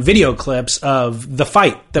find video clips of the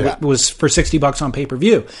fight that was for $60 on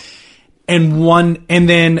pay-per-view. and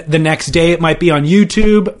then the next day it might be on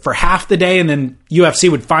YouTube for half the day, and then UFC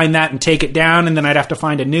would find that and take it down, and then I'd have to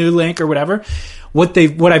find a new link or whatever. What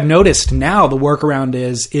I've noticed now, the workaround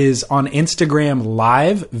is on Instagram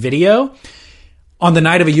Live video. On the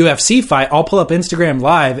night of a UFC fight, I'll pull up Instagram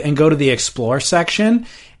Live and go to the Explore section,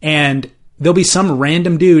 and there'll be some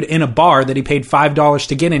random dude in a bar that he paid $5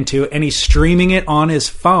 to get into, and he's streaming it on his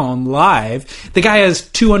phone live. The guy has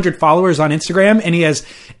 200 followers on Instagram, and he has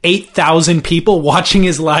 8,000 people watching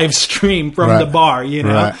his live stream from the bar, you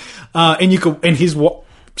know? Right. And he's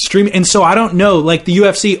streaming. And so I don't know, like the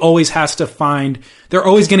UFC always has to find, they're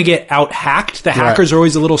always going to get out hacked. The hackers are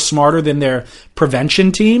always a little smarter than their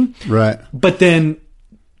prevention team. Right. But then,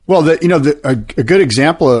 well, a good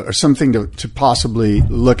example or something to possibly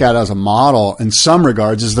look at as a model in some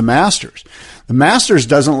regards is the Masters. The Masters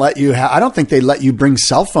doesn't let you I don't think they let you bring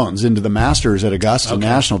cell phones into the Masters at Augusta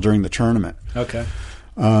National during the tournament. Okay.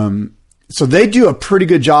 So they do a pretty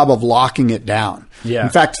good job of locking it down. Yeah. In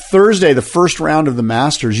fact, Thursday, the first round of the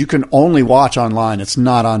Masters, you can only watch online. It's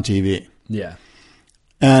not on TV. Yeah.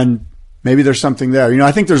 And maybe there's something there. You know,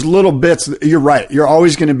 I think there's little bits. You're right. You're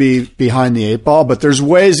always going to be behind the eight ball, but there's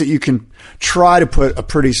ways that you can try to put a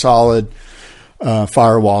pretty solid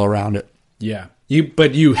firewall around it. Yeah.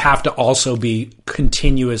 But you have to also be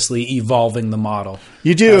continuously evolving the model.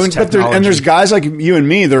 You do, but there's guys like you and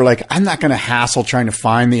me. They're like, I'm not going to hassle trying to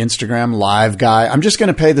find the Instagram Live guy. I'm just going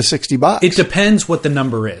to pay the $60. It depends what the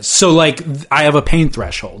number is. So, like, I have a pain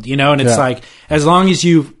threshold, you know, and it's like as long as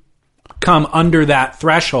you come under that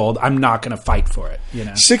threshold, I'm not going to fight for it. You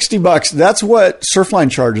know, $60. That's what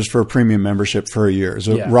Surfline charges for a premium membership for a year. Is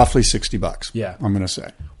roughly $60. Yeah, I'm going to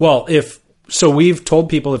say. Well, So we've told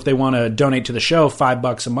people if they want to donate to the show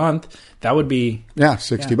 $5 a month, that would be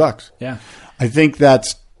 $60. Yeah, I think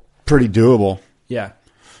that's pretty doable. Yeah,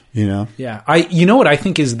 you know. Yeah, you know what I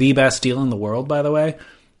think is the best deal in the world, by the way?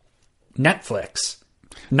 Netflix.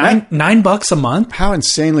 $9 a month. How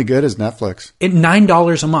insanely good is Netflix?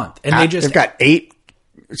 $9 a month, and they've got 8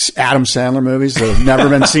 Adam Sandler movies that have never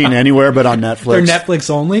been seen anywhere but on Netflix. They're Netflix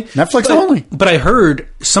only. Only. But I heard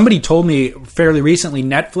somebody told me fairly recently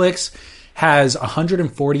Netflix has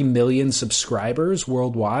 140 million subscribers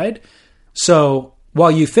worldwide. So while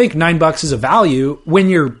you think $9 is a value, when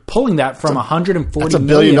you're pulling that from 140 that's $1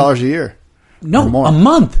 billion a year. No, more. A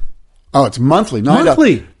month. Oh, it's monthly.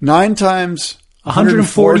 Monthly. 9 times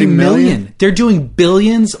 140 million. They're doing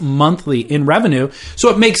billions monthly in revenue. So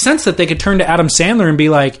it makes sense that they could turn to Adam Sandler and be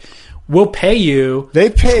like, we'll pay you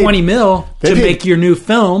 $20 million to make your new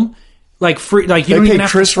film. Like free, like you don't even have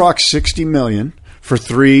Chris Rock $60 million for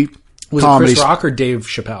 3 Was comedies. it Chris Rock or Dave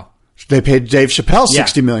Chappelle? They paid Dave Chappelle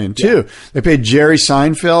 $60 million too. Yeah. They paid Jerry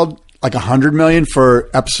Seinfeld like $100 million for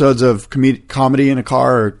episodes of comedy in a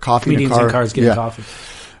car or coffee Comedians in a car. in cars getting coffee.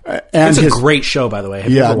 And it's a great show, by the way.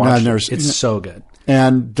 Have you ever watched it? It's so good.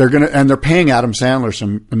 And they're paying Adam Sandler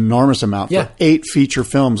some enormous amount for 8 feature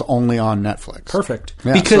films only on Netflix. Perfect.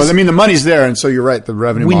 Yeah. Because so, I mean, the money's there, and so you're right. The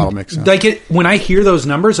revenue model makes sense. When I hear those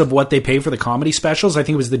numbers of what they pay for the comedy specials, I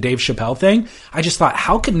think it was the Dave Chappelle thing. I just thought,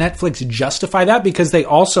 how could Netflix justify that? Because they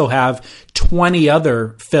also have 20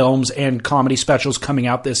 other films and comedy specials coming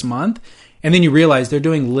out this month, and then you realize they're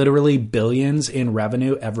doing literally billions in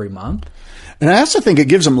revenue every month. And I also think it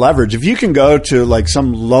gives them leverage. If you can go to like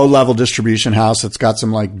some low-level distribution house that's got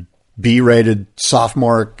some like B-rated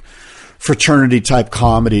sophomore fraternity-type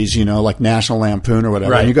comedies, you know, like National Lampoon or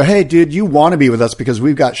whatever, and you go, hey, dude, you want to be with us because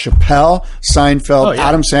we've got Chappelle, Seinfeld,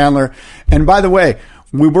 Adam Sandler. And by the way,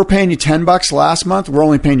 we were paying you $10 last month. We're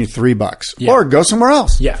only paying you $3. Yeah. Or go somewhere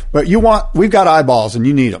else. Yeah. But we've got eyeballs and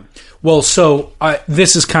you need them. Well, so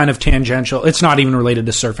this is kind of tangential. It's not even related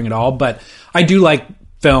to surfing at all, but I do like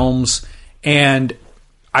films. And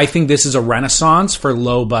I think this is a renaissance for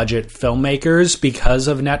low-budget filmmakers because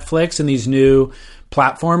of Netflix and these new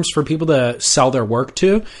platforms for people to sell their work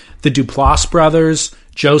to. The Duplass brothers,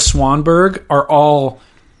 Joe Swanberg are all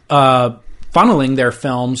funneling their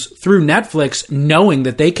films through Netflix, knowing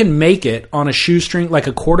that they can make it on a shoestring, like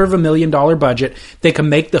 $250,000 budget. They can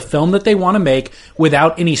make the film that they want to make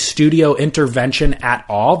without any studio intervention at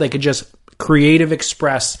all. They could just creative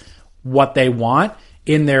express what they want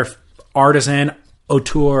in their artisan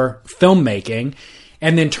auteur filmmaking,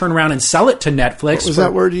 and then turn around and sell it to Netflix. What was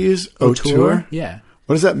that word you used? Auteur? Yeah.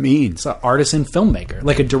 What does that mean? It's an artisan filmmaker,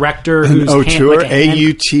 like a director who's auteur.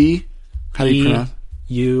 A-U-T. How do you pronounce?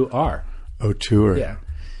 E-U-R. Auteur. Yeah.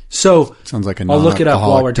 So sounds like I'll look it up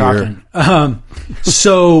while we're talking.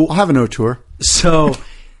 So I'll have an auteur. So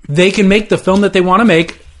they can make the film that they want to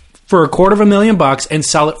make for $250,000 and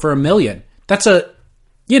sell it for $1 million. That's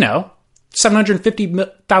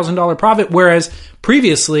 $750,000 profit, whereas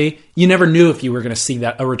previously you never knew if you were going to see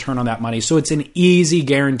a return on that money. So it's an easy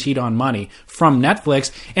guaranteed on money from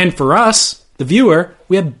Netflix. And for us, the viewer,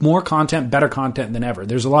 we have more content, better content than ever.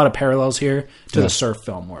 There's a lot of parallels here to the surf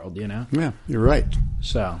film world, you know? Yeah, you're right.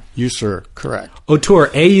 So you, sir, correct.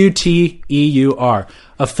 Auteur, Auteur,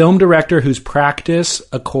 a film director whose practice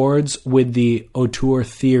accords with the auteur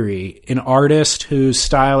theory, an artist whose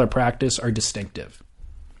style or practice are distinctive.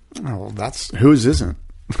 Oh, well, that's whose isn't.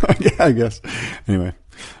 Yeah, I guess. Anyway,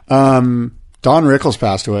 Don Rickles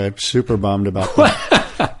passed away. I'm super bummed about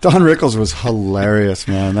that. Don Rickles was hilarious,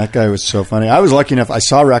 man. That guy was so funny. I was lucky enough. I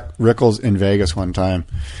saw Rickles in Vegas one time,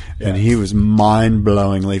 and he was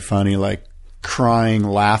mind-blowingly funny, like crying,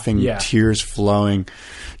 laughing, tears flowing,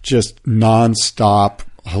 just nonstop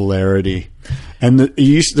hilarity. And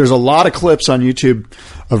there's a lot of clips on YouTube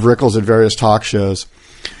of Rickles at various talk shows,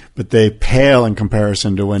 but they pale in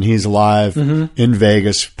comparison to when he's live in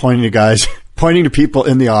Vegas, pointing to people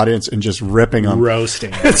in the audience and just ripping them.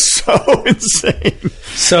 Roasting. It's so insane.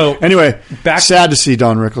 So anyway, sad to see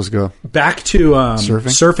Don Rickles go. Back to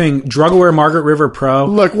surfing. Drug Aware Margaret River Pro.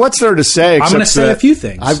 Look, what's there to say? I'm going to say a few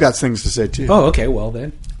things. I've got things to say too. Oh, okay. Well,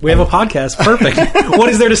 then. We have a podcast. Perfect. What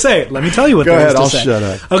is there to say? Let me tell you what there is to say. Go ahead,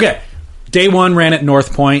 I'll shut up. Okay. Day one ran at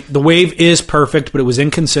North Point. The wave is perfect, but it was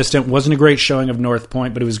inconsistent. Wasn't a great showing of North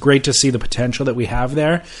Point, but it was great to see the potential that we have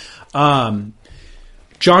there. John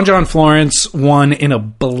Florence won in a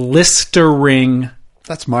blistering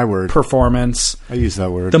That's my word. Performance. I use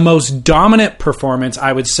that word. The most dominant performance,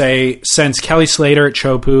 I would say, since Kelly Slater at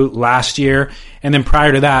Chopu last year. And then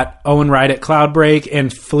prior to that, Owen Wright at Cloudbreak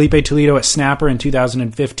and Felipe Toledo at Snapper in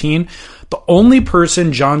 2015. The only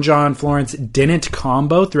person John Florence didn't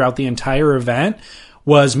combo throughout the entire event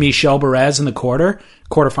was Michel Perez in the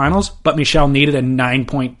quarterfinals, but Michel needed a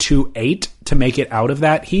 9.28 to make it out of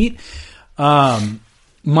that heat.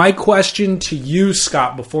 My question to you,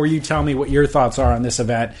 Scott, before you tell me what your thoughts are on this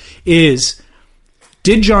event is,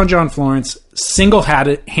 did John Florence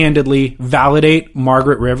single-handedly validate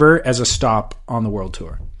Margaret River as a stop on the World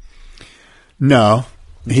Tour? No,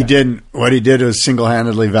 he didn't. What he did was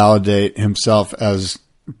single-handedly validate himself as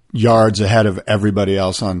yards ahead of everybody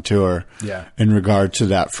else on tour in regard to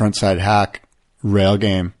that frontside hack rail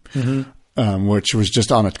game, which was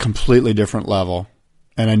just on a completely different level.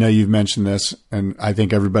 And I know you've mentioned this, and I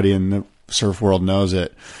think everybody in the surf world knows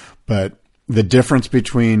it, but the difference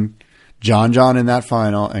between John in that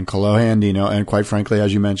final and Kolohe Andino, and quite frankly,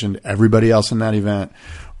 as you mentioned, everybody else in that event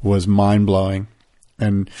was mind-blowing.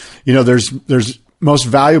 And, you know, there's most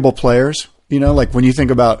valuable players, you know, like when you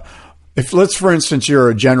think about, for instance, you're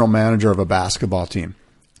a general manager of a basketball team,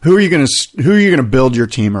 who are you going to build your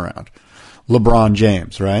team around? LeBron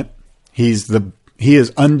James, right? He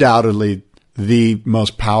is undoubtedly the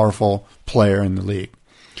most powerful player in the league.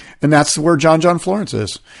 And that's where John Florence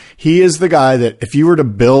is. He is the guy that if you were to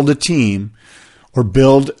build a team or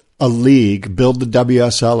build a league, build the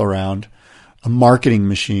WSL around, a marketing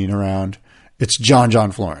machine around, it's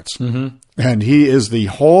John Florence. And he is the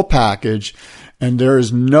whole package, and there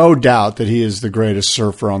is no doubt that he is the greatest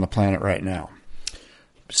surfer on the planet right now.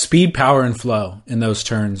 Speed, power, and flow in those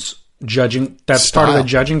turns. That's part of the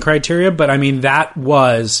judging criteria, but I mean, that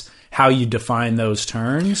was how you define those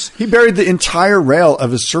turns. He buried the entire rail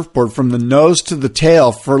of his surfboard from the nose to the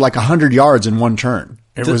tail for like 100 yards in one turn.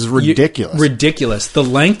 It was ridiculous. Ridiculous. The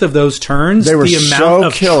length of those turns. They were so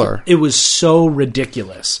killer. It was so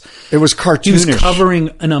ridiculous. It was cartoonish. He was covering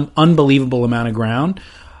an unbelievable amount of ground.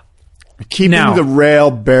 Keeping the rail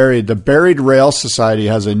buried. The Buried Rail Society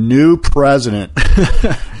has a new president.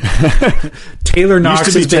 Taylor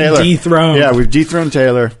Knox has been dethroned. Yeah, we've dethroned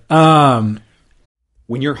Taylor.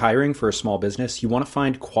 When you're hiring for a small business, you want to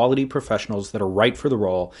find quality professionals that are right for the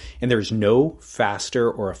role, and there's no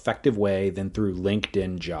faster or effective way than through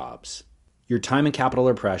LinkedIn Jobs. Your time and capital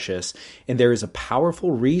are precious, and there is a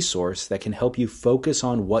powerful resource that can help you focus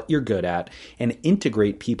on what you're good at and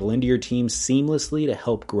integrate people into your team seamlessly to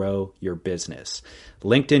help grow your business.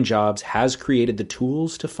 LinkedIn Jobs has created the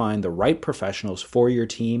tools to find the right professionals for your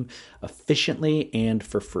team efficiently and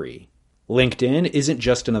for free. LinkedIn isn't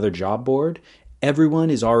just another job board. Everyone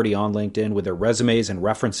is already on LinkedIn with their resumes and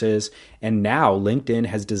references, and now LinkedIn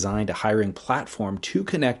has designed a hiring platform to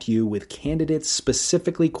connect you with candidates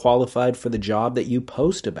specifically qualified for the job that you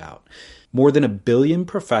post about. More than 1 billion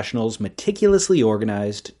professionals meticulously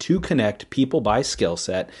organized to connect people by skill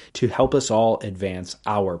set to help us all advance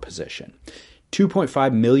our position.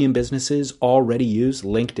 2.5 million businesses already use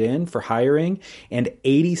LinkedIn for hiring, and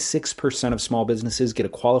 86% of small businesses get a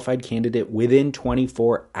qualified candidate within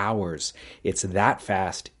 24 hours. It's that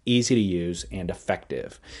fast, easy to use, and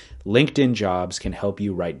effective. LinkedIn Jobs can help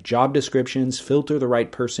you write job descriptions, filter the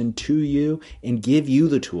right person to you, and give you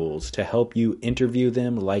the tools to help you interview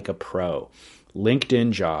them like a pro.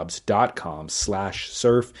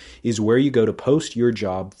 LinkedInjobs.com/surf is where you go to post your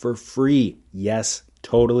job for free. Yes,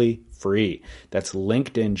 totally free. That's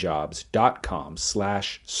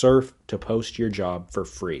LinkedInjobs.com/surf to post your job for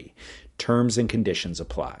free. Terms and conditions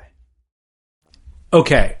apply.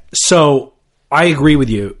 Okay, so I agree with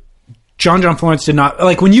you. John Florence did not,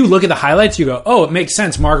 like, when you look at the highlights, you go, oh, it makes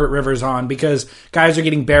sense Margaret River's on, because guys are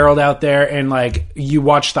getting barreled out there, and like you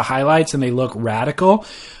watch the highlights and they look radical.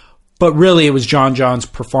 But really, it was John's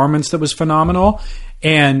performance that was phenomenal.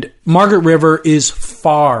 And Margaret River is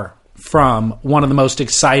far from one of the most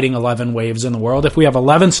exciting 11 waves in the world. If we have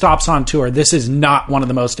 11 stops on tour, this is not one of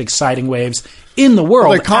the most exciting waves in the world.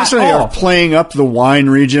 Well, they constantly are playing up the wine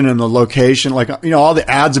region and the location. Like, you know, all the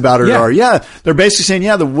ads about it are, they're basically saying,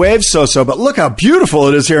 the wave's so-so, but look how beautiful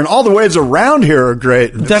it is here. And all the waves around here are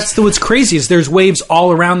great. That's what's crazy is there's waves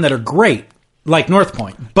all around that are great. Like North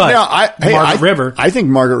Point, but Margaret River. I think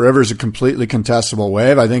Margaret River is a completely contestable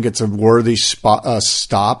wave. I think it's a worthy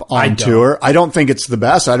stop on tour. I don't think it's the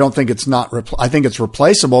best. I don't think it's not. I think it's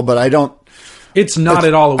replaceable, but I don't. It's not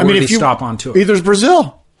at all a worthy stop on tour. Either's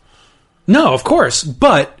Brazil. No, of course,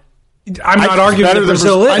 but I'm not arguing that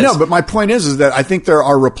Brazil is. I know, but my point is that I think there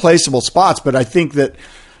are replaceable spots, but I think that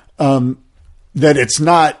that it's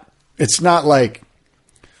not like.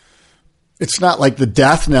 It's not like the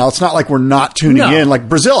death knell. It's not like we're not tuning in. Like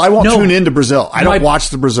Brazil, I won't tune into Brazil. I don't watch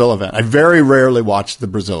the Brazil event. I very rarely watch the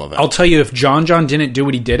Brazil event. I'll tell you, if John didn't do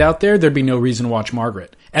what he did out there, there'd be no reason to watch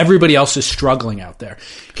Margaret. Everybody else is struggling out there.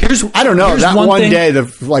 I don't know. That one day,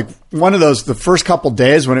 the first couple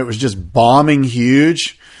days when it was just bombing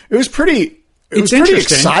huge, it was pretty... It was pretty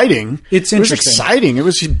exciting. It's interesting. It was exciting. It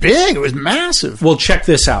was big. It was massive. Well, check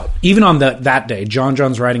this out. Even on that day,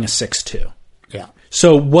 John's riding a 6.2. Yeah.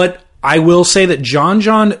 So what... I will say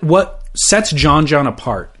that what sets John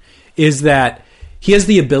apart is that he has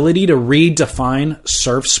the ability to redefine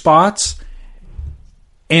surf spots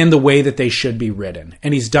and the way that they should be ridden.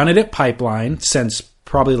 And he's done it at Pipeline since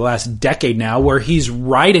probably the last decade now, where he's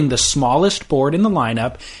riding the smallest board in the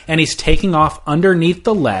lineup and he's taking off underneath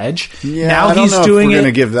the ledge. Yeah, now I don't know if we're going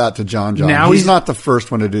to give that to John. Now he's not the first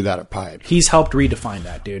one to do that at Pipe. He's helped redefine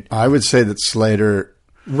that, dude. I would say that Slater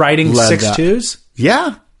riding 6.2s?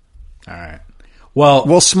 Yeah. All right.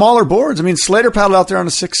 Well, smaller boards. I mean, Slater paddled out there on a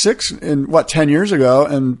 6.6 in 10 years ago,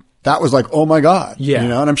 and that was like, oh my God. Yeah. You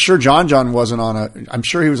know, and I'm sure John wasn't I'm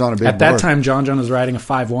sure he was on a big board. At that time, John was riding a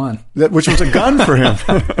 5.1. Which was a gun for him.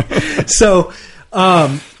 So,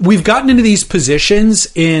 we've gotten into these positions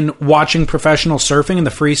in watching professional surfing and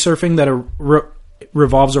the free surfing that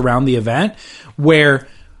revolves around the event, where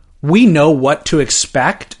we know what to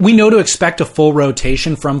expect. We know to expect a full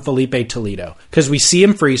rotation from Felipe Toledo because we see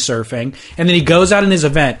him free surfing, and then he goes out in his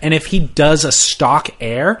event, and if he does a stock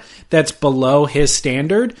air that's below his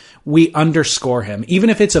standard, we underscore him.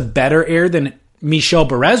 Even if it's a better air than Michel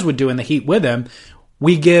Perez would do in the heat with him,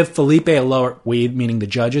 we give Felipe a lower, we meaning the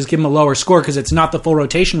judges, give him a lower score because it's not the full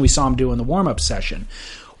rotation we saw him do in the warm-up session.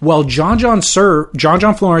 Well, John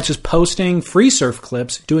Florence is posting free surf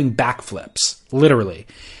clips doing backflips, literally.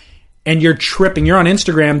 And you're tripping. You're on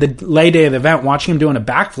Instagram the lay day of the event watching him doing a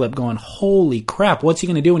backflip going, holy crap, what's he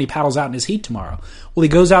going to do when he paddles out in his heat tomorrow? Well, he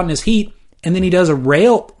goes out in his heat, and then he does a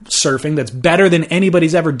rail surfing that's better than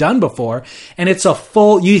anybody's ever done before. And it's a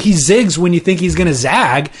full... he zigs when you think he's going to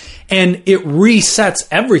zag, and it resets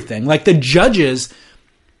everything. Like the judges...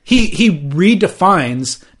 He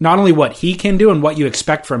redefines not only what he can do and what you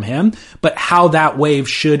expect from him, but how that wave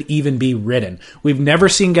should even be ridden. We've never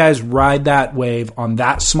seen guys ride that wave on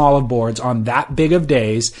that small of boards, on that big of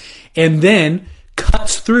days, and then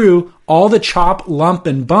cuts through all the chop, lump,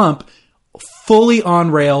 and bump fully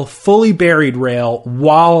on rail, fully buried rail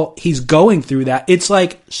while he's going through that. It's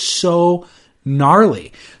like so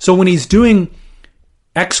gnarly. So when he's doing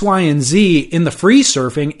X, Y, and Z in the free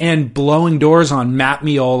surfing and blowing doors on Matt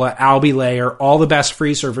Miola, Albie Layer, all the best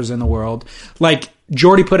free surfers in the world. Like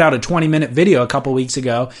Jordy put out a 20-minute video a couple weeks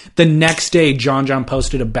ago. The next day, John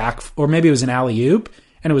posted a back, or maybe it was an alley-oop,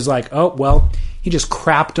 and it was like, oh, well, he just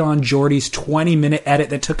crapped on Jordy's 20-minute edit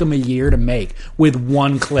that took him a year to make with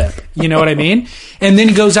one clip. You know what I mean? And then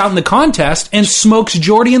he goes out in the contest and smokes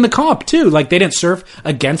Jordy in the comp, too. Like, they didn't surf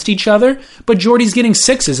against each other, but Jordy's getting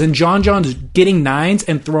 6s, and John's getting 9s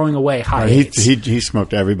and throwing away high 8s. He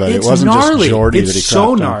smoked everybody. It wasn't gnarly. Just Jordy that he crapped on. It's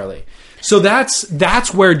so gnarly. So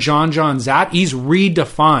that's where John's at. He's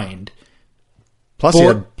redefined. Plus, he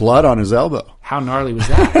had blood on his elbow. How gnarly was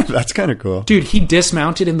that? That's kind of cool. Dude, he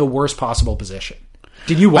dismounted in the worst possible position.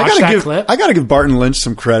 Did you watch that clip? I got to give Barton Lynch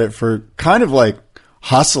some credit for kind of like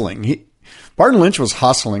hustling. Barton Lynch was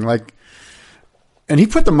hustling, like, and he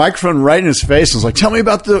put the microphone right in his face and was like, "Tell me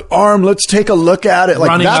about the arm. Let's take a look at it." Like,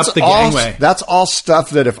 running that's up the all, gangway. That's all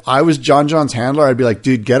stuff that if I was John's handler, I'd be like,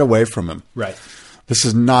 "Dude, get away from him." Right. This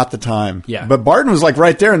is not the time. Yeah. But Barton was like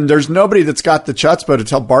right there, and there's nobody that's got the chutzpah to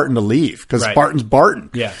tell Barton to leave because Barton's Barton.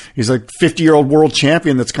 Yeah. He's like 50-year-old world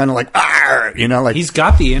champion that's kind of like, like he's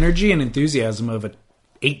got the energy and enthusiasm of an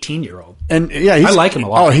 18-year-old. And yeah, I like him a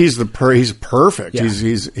lot. Oh, he's perfect. Yeah.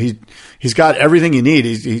 He's got everything you need.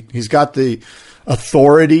 He's got the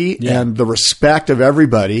authority and the respect of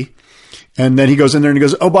everybody. And then he goes in there and he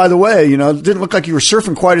goes, "Oh, by the way, it didn't look like you were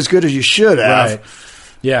surfing quite as good as you should have." Right.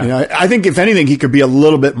 Yeah. I think if anything, he could be a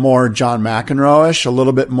little bit more John McEnroe-ish, a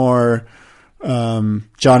little bit more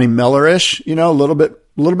Johnny Miller-ish, a little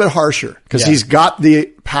bit harsher because he's got the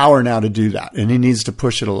power now to do that, and he needs to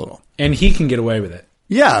push it a little. And he can get away with it.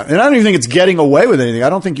 Yeah, and I don't even think it's getting away with anything.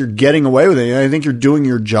 I don't think you're getting away with anything. I think you're doing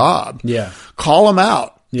your job. Yeah. Call him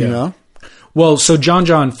out, Well, so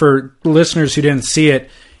John, for listeners who didn't see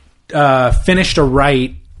it, finished a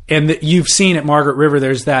right. And you've seen at Margaret River,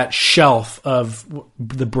 there's that shelf of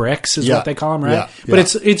the bricks is what they call them, right? Yeah.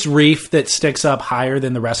 But it's reef that sticks up higher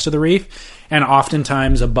than the rest of the reef and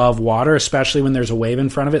oftentimes above water, especially when there's a wave in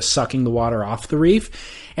front of it, sucking the water off the reef.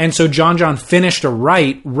 And so John finished a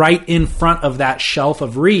right in front of that shelf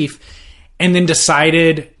of reef and then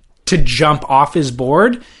decided to jump off his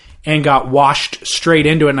board and got washed straight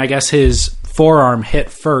into it. And I guess his forearm hit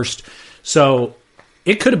first. So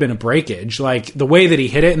it could have been a breakage, like the way that he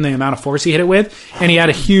hit it and the amount of force he hit it with. And he had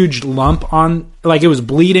a huge lump on, like it was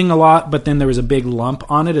bleeding a lot, but then there was a big lump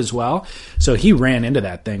on it as well. So he ran into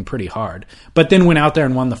that thing pretty hard, but then went out there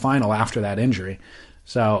and won the final after that injury.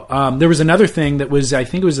 So there was another thing that was, I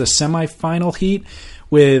think it was a semifinal heat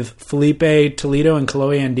with Felipe Toledo and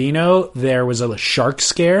Kolohe Andino. There was a shark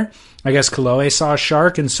scare. I guess Kolohe saw a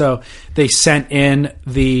shark, and so they sent in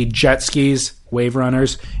the jet skis, wave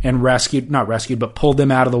runners, and pulled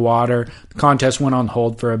them out of the water. The contest went on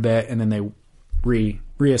hold for a bit, and then they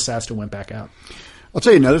reassessed and went back out. I'll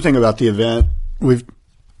tell you another thing about the event.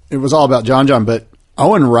 It was all about John, but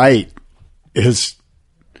Owen Wright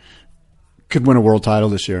could win a world title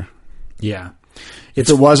this year. Yeah. If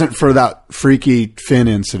it wasn't for that freaky fin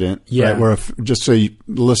incident, right, where just so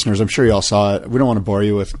listeners, I'm sure you all saw it. We don't want to bore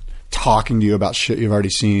you with talking to you about shit you've already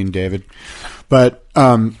seen, David. But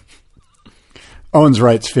Owen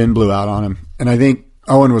Wright's fin blew out on him, and I think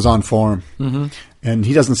Owen was on form. Mm-hmm. And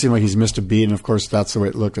he doesn't seem like he's missed a beat, and of course that's the way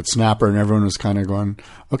it looked at Snapper, and everyone was kind of going,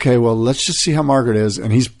 okay, well, let's just see how Margaret is.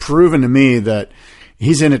 And he's proven to me that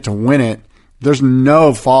he's in it to win it. There's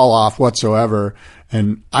no fall off whatsoever,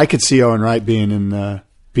 and I could see Owen Wright being in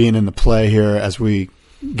the play here as we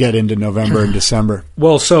get into November and December.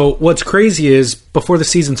 Well, so what's crazy is before the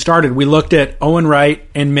season started, we looked at Owen Wright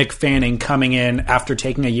and Mick Fanning coming in after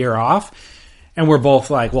taking a year off, and we're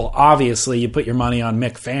both like, well, obviously you put your money on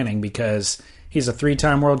Mick Fanning because he's a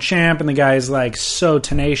 3-time world champ, and the guy's like so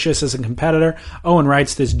tenacious as a competitor. Owen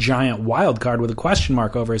Wright's this giant wild card with a question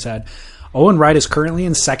mark over his head. Owen Wright is currently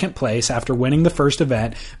in second place after winning the first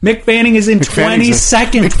event. Mick Fanning is in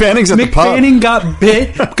 22nd. Mick Fanning's at the pub. Fanning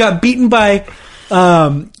got beaten by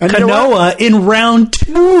Kanoa in round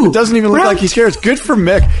 2. It doesn't even look like he's scared. It's good for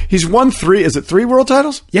Mick. He's won 3. Is it 3 world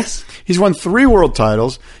titles? Yes. He's won 3 world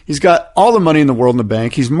titles. He's got all the money in the world in the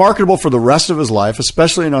bank. He's marketable for the rest of his life,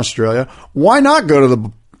 especially in Australia. Why not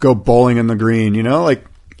go bowling in the green?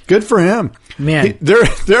 Good for him. Man, there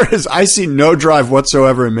is. I see no drive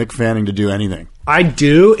whatsoever in Mick Fanning to do anything. I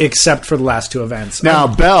do, except for the last 2 events.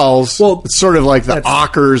 Now, Bells, it's sort of like the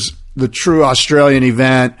Ockers, the true Australian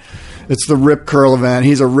event. It's the Rip Curl event.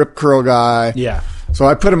 He's a Rip Curl guy. Yeah. So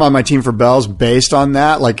I put him on my team for Bells based on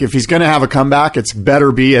that. Like, if he's going to have a comeback, it's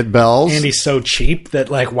better be at Bells. And he's so cheap that,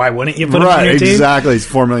 why wouldn't you put him on your team? Right, exactly. He's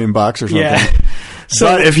 $4 million or something. Yeah. So,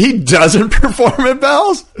 but if he doesn't perform at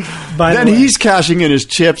Bells, then he's cashing in his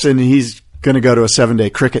chips and he's going to go to a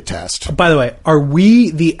 7-day cricket test. By the way, are we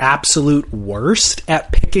the absolute worst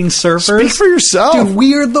at picking surfers? Speak for yourself. Dude,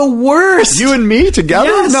 we are the worst. You and me together?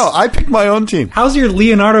 Yes. No, I picked my own team. How's your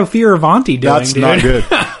Leonardo Fioravanti doing, That's dude? not good.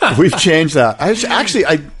 We've changed that. What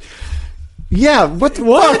the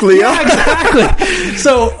fuck, Leo? Yeah, exactly.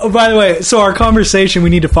 So, by the way, our conversation we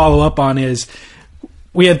need to follow up on is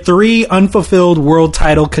we had 3 unfulfilled world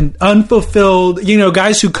title,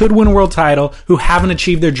 guys who could win a world title who haven't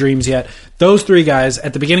achieved their dreams yet. Those 3 guys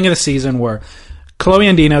at the beginning of the season were Chloe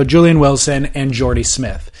Andino, Julian Wilson, and Jordy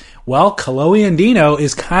Smith. Well, Chloe Andino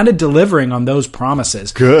is kind of delivering on those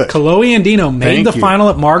promises. Good. Chloe Andino made the final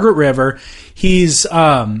at Margaret River. He's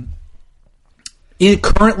currently,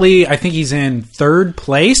 I think he's in third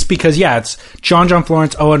place because, it's John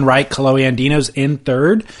Florence, Owen Wright, Chloe Andino's in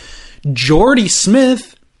third. Jordy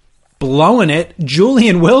Smith blowing it.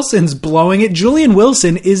 Julian Wilson's blowing it. Julian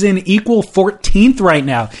Wilson is in equal 14th right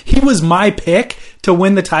now. He was my pick to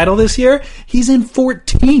win the title this year. He's in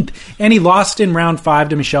 14th. And he lost in round 5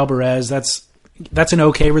 to Michelle Perez. That's an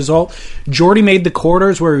okay result. Jordy made the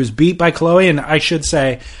quarters where he was beat by Chloe, and I should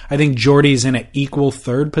say I think Jordy's in an equal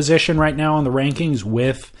third position right now on the rankings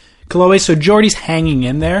with Chloe. So Jordy's hanging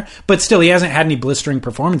in there, but still he hasn't had any blistering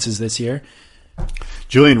performances this year.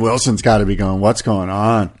 Julian Wilson's got to be going, what's going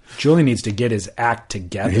on? Julian needs to get his act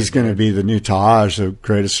together. He's going to be the new Taj, the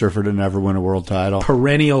greatest surfer to never win a world title.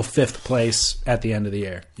 Perennial 5th place at the end of the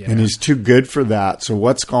year. And he's too good for that. So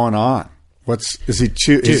what's going on?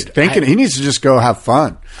 He's thinking he needs to just go have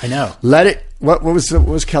fun. I know. Let it. What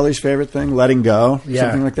was Kelly's favorite thing? Letting go,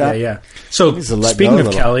 something like that. Yeah. So speaking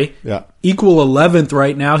of Kelly, equal 11th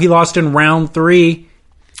right now. He lost in round 3.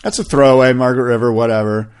 That's a throwaway. Margaret River,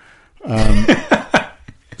 whatever.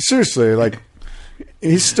 Seriously,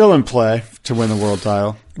 he's still in play to win the world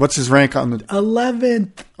title. What's his rank on the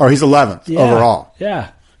 11th? Oh, he's 11th overall. Yeah.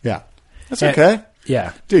 That's okay.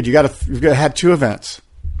 Yeah, dude, you've had 2 events.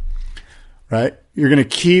 Right? You're going to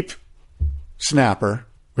keep Snapper,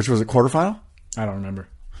 which was a quarterfinal? I don't remember.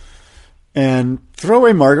 And throw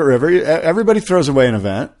away Margaret River. Everybody throws away an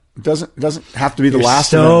event. It doesn't have to be the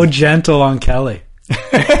last event. You're so gentle on Kelly.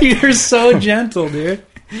 You're so gentle, dude.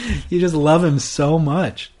 You just love him so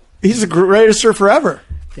much. He's the greatest surfer ever.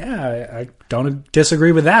 Yeah, I don't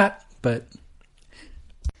disagree with that, but...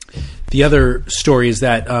 The other story is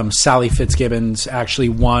that Sally Fitzgibbons actually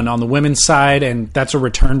won on the women's side, and that's a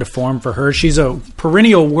return to form for her. She's a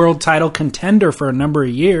perennial world title contender for a number of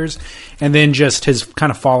years, and then just has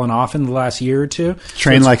kind of fallen off in the last year or two.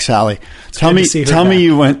 Train Like Sally. Tell me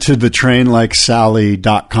you went to the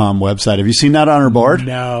trainlikesally.com website. Have you seen that on her board?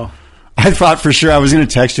 No. I thought for sure I was going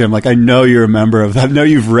to text you. I'm like, I know you're a member of that. I know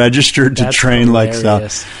you've registered to Train hilarious.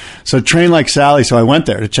 Like Sally. So Train Like Sally. So I went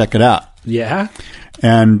there to check it out. Yeah.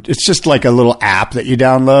 And it's just like a little app that you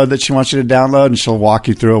download that she wants you to download, and she'll walk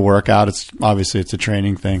you through a workout. It's a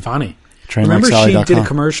training thing. Funny. Remember she did a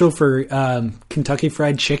commercial for Kentucky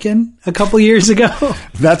Fried Chicken a couple years ago?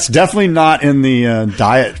 That's definitely not in the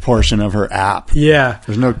diet portion of her app. Yeah.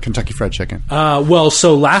 There's no Kentucky Fried Chicken.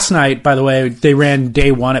 So last night, by the way, they ran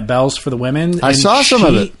day 1 at Bell's for the women. I saw some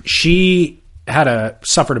of it. She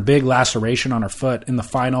suffered a big laceration on her foot in the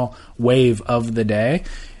final wave of the day.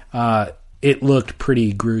 It looked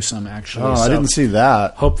pretty gruesome, actually. Oh, I didn't see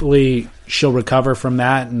that. Hopefully she'll recover from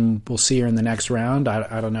that, and we'll see her in the next round.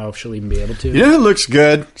 I don't know if she'll even be able to. You know who looks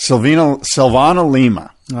good? Silvana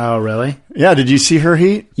Lima. Oh, really? Yeah, did you see her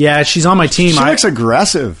heat? Yeah, she's on my team. She looks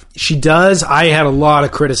aggressive. She does. I had a lot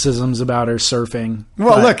of criticisms about her surfing.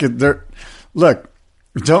 Well, look.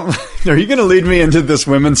 Are you going to lead me into this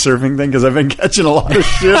women's surfing thing? Because I've been catching a lot of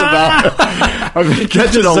shit about it. I've been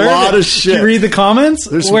catching a lot of shit. Do you read the comments?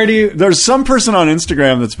 There's some person on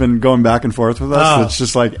Instagram that's been going back and forth with us that's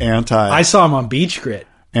just like anti. I saw him on Beach Grit.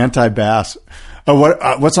 Anti-bass.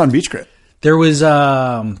 Oh, what's on Beach Grit? There was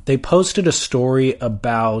they posted a story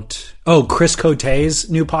about Chris Cote's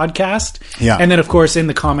new podcast. Yeah. And then of course in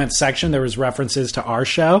the comments section there was references to our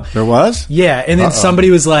show. There was? Yeah, and then somebody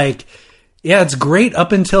was like, yeah, it's great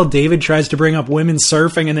up until David tries to bring up women's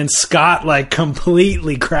surfing, and then Scott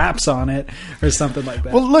completely craps on it or something like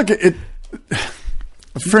that. Well, look,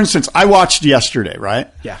 for instance, I watched yesterday, right?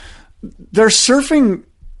 Yeah. They're surfing,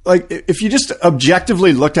 if you just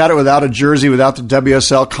objectively looked at it without a jersey, without the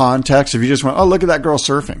WSL context, if you just went, oh, look at that girl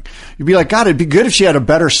surfing, you'd be like, God, it'd be good if she had a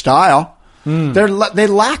better style. They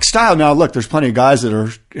lack style. Now, look, there's plenty of guys that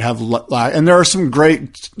and there are some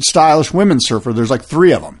great stylish women surfers. There's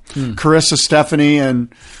 3 of them. Carissa,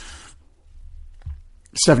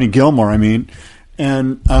 Stephanie Gilmore, and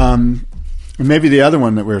maybe the other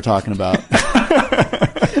one that we were talking about.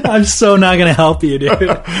 I'm so not going to help you, dude.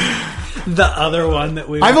 The other one that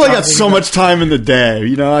I've only got so much time in the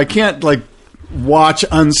day. I can't watch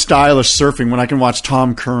unstylish surfing when I can watch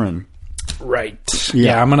Tom Curran. Right.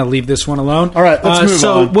 Yeah, I'm going to leave this one alone. All right, let's move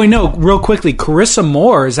on. Wait, no, real quickly, Carissa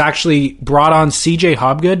Moore has actually brought on CJ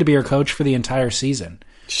Hobgood to be her coach for the entire season.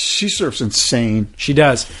 She surfs insane. She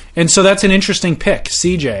does. And so that's an interesting pick,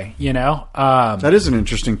 CJ, that is an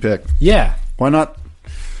interesting pick. Yeah. Why not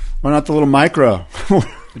the little micro?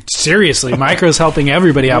 Seriously, Micro's helping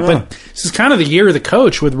everybody out. But this is kind of the year of the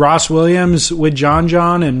coach with Ross Williams, with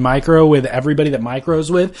John, and Micro with everybody that Micro's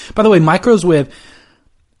with. By the way, Micro's with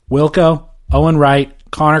Wilco, Owen Wright,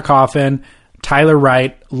 Connor Coffin, Tyler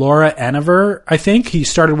Wright, Laura Enever, I think he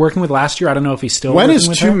started working with last year. I don't know if he's still working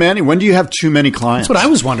with her. Many? When do you have too many clients? That's what I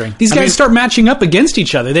was wondering. These guys start matching up against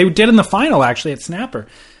each other. They did in the final, actually, at Snapper.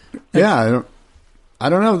 Yeah, I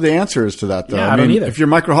don't know the answer is to that, though. Yeah, I don't either. If you're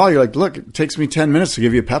Micro Hall, you're like, look, it takes me 10 minutes to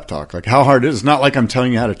give you a pep talk. Like, how hard it is. It's not like I'm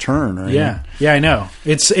telling you how to turn. Or yeah, I know.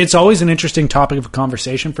 It's always an interesting topic of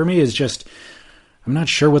conversation for me, is just I'm not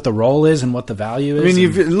sure what the role is and what the value is. I mean, you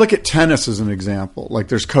look at tennis as an example. Like,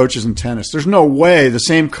 there's coaches in tennis. There's no way the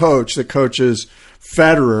same coach that coaches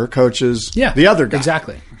Federer coaches the other guy.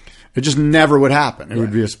 Exactly. It just never would happen. It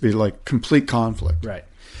would just be like complete conflict. Right.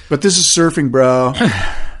 But this is surfing, bro.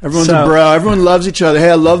 Everyone's a bro. Everyone loves each other.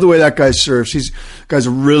 Hey, I love the way that guy surfs. Guy's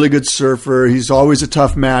a really good surfer. He's always a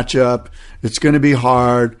tough matchup. It's going to be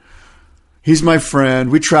hard. He's my friend.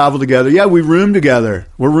 We travel together. Yeah, we room together.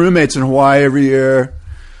 We're roommates in Hawaii every year.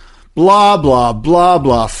 Blah, blah, blah,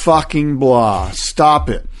 blah, fucking blah. Stop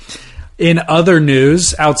it. In other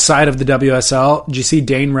news, outside of the WSL, did you see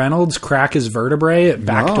Dane Reynolds crack his vertebrae at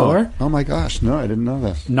Backdoor? Oh my gosh, no, I didn't know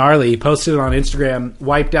that. Gnarly. He posted it on Instagram,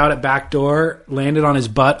 wiped out at Backdoor, landed on his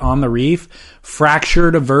butt on the reef,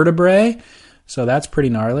 fractured a vertebrae. So that's pretty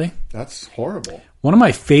gnarly. That's horrible. One of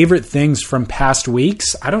my favorite things from past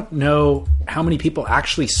weeks, I don't know how many people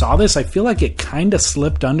actually saw this. I feel like it kind of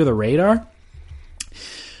slipped under the radar.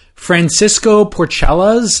 Francisco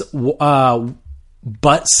Porcella's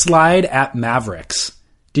butt slide at Mavericks.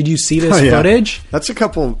 Did you see this footage? That's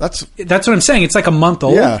what I'm saying. It's like a month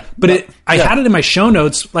old. Yeah. But I had it in my show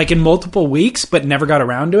notes like in multiple weeks, but never got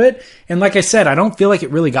around to it. And like I said, I don't feel like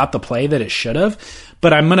it really got the play that it should have.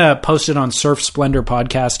 But I'm going to post it on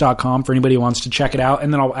surfsplendorpodcast.com for anybody who wants to check it out.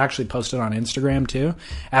 And then I'll actually post it on Instagram too,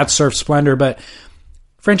 at surfsplendor. But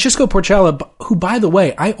Francisco Porcella, who, by the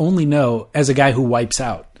way, I only know as a guy who wipes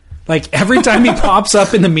out. Like every time he pops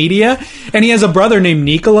up in the media, and he has a brother named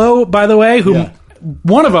Nicolo, by the way, who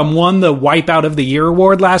one of them won the Wipeout of the Year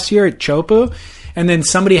award last year at Chopu. And then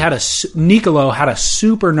Nicolo had a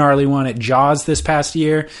super gnarly one at Jaws this past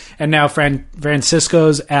year. And now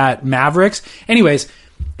Francisco's at Mavericks. Anyways,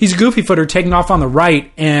 he's a goofy footer taking off on the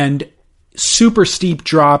right and super steep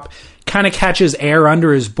drop, kind of catches air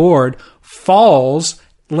under his board, falls,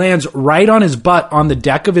 lands right on his butt on the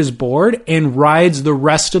deck of his board, and rides the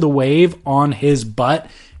rest of the wave on his butt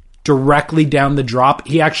directly down the drop.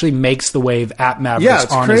 He actually makes the wave at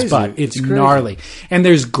Mavericks on his butt. It's gnarly. And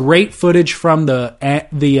there's great footage from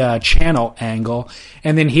the channel angle.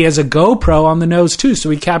 And then he has a GoPro on the nose too.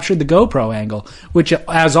 So he captured the GoPro angle, which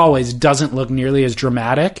as always doesn't look nearly as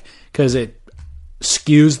dramatic because it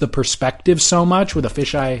skews the perspective so much with a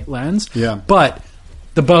fisheye lens. Yeah. But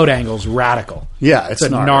the boat angle's radical. Yeah, it's a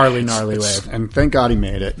gnarly wave. And thank God he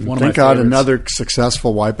made it. And One of thank my God favorites. another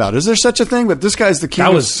successful wipeout. Is there such a thing? But this guy's the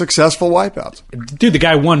king of successful wipeouts. Dude, the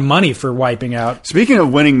guy won money for wiping out. Speaking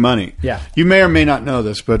of winning money, you may or may not know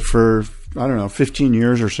this, but for, 15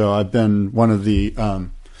 years or so, I've been one of the...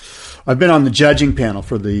 I've been on the judging panel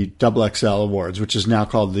for the XXL Awards, which is now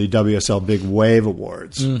called the WSL Big Wave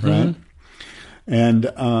Awards, right? And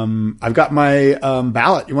I've got my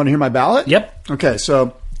ballot. You want to hear my ballot? Yep. Okay,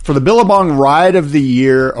 so for the Billabong Ride of the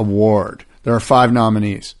Year Award, there are 5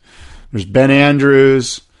 nominees. There's Ben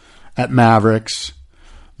Andrews at Mavericks.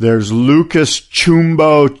 There's Lucas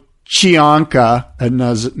Chumbo Chianca at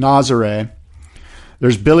Nazare.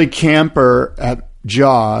 There's Billy Camper at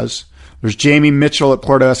Jaws. There's Jamie Mitchell at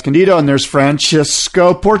Puerto Escondido. And there's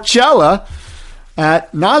Francisco Porcella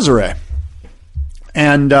at Nazare.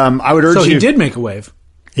 And I would urge you... So he did make a wave.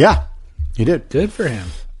 Yeah, he did. Good for him.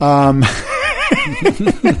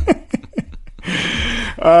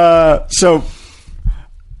 So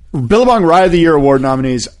Billabong Ride of the Year Award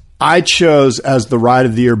nominees, I chose as the Ride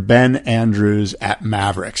of the Year Ben Andrews at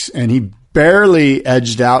Mavericks. And he barely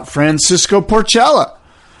edged out Francisco Porcella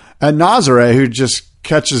at Nazare, who just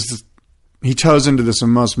he toes into this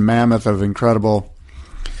most mammoth of incredible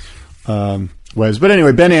waves. But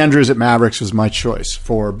anyway, Ben Andrews at Mavericks was my choice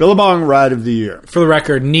for Billabong Ride of the Year. For the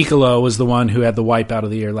record, Nicolo was the one who had the Wipeout of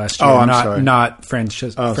the Year last year. Oh, I'm sorry. Not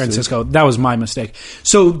Francisco. That was my mistake.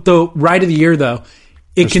 So the Ride of the Year, though,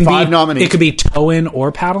 it could be toe-in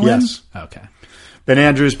or paddle-in? Yes. Okay. Ben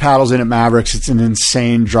Andrews paddles in at Mavericks. It's an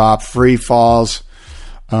insane drop. Free falls.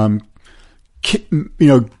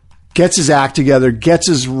 Gets his act together, gets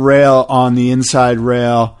his rail on the inside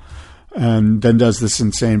rail, and then does this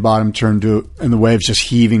insane bottom turn and the wave's just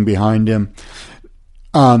heaving behind him.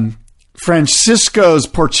 Francisco's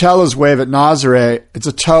Porcella's wave at Nazare, it's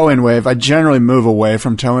a toe-in wave. I generally move away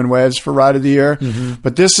from toe-in waves for ride of the year,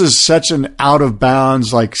 but this is such an out of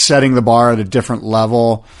bounds, like setting the bar at a different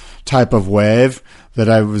level type of wave that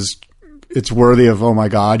it's worthy of, oh my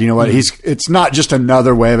God, you know what? It's not just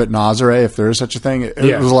another wave at Nazare, if there is such a thing.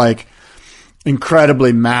 It was like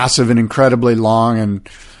incredibly massive and incredibly long,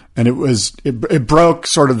 and it broke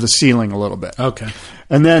sort of the ceiling a little bit. Okay.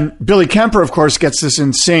 And then Billy Kemper, of course, gets this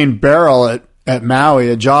insane barrel at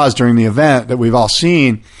Maui, at Jaws during the event that we've all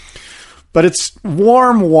seen. But it's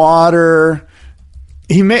warm water.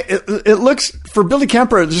 It looks, for Billy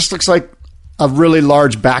Kemper, it just looks like a really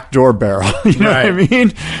large backdoor barrel. You know what I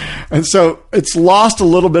mean? And so it's lost a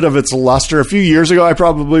little bit of its luster. A few years ago, I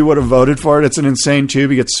probably would have voted for it. It's an insane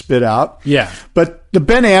tube. He gets spit out. Yeah. But the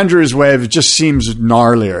Ben Andrews wave just seems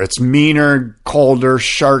gnarlier. It's meaner, colder,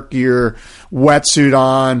 sharkier, wetsuit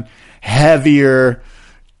on, heavier.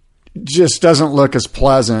 Just doesn't look as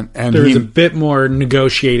pleasant. And there's a bit more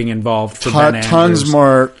negotiating involved for Ben Andrews. Tons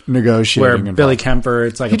more negotiating where involved. Billy Kemper,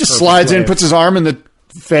 it's like he just slides in, puts his arm in the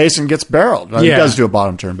face, and gets barreled. He does do a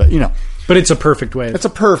bottom turn, but But it's a perfect wave. It's a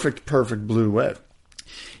perfect blue wave.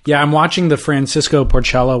 Yeah, I'm watching the Francisco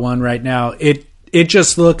Porcella one right now. It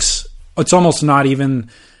just looks, it's almost not even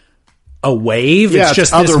a wave. Yeah, it's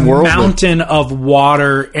just this mountain of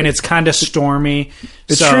water, and it's kind of stormy.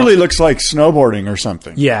 It truly looks like snowboarding or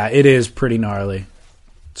something. Yeah, it is pretty gnarly.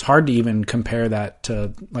 It's hard to even compare that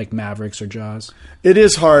to like Mavericks or Jaws. It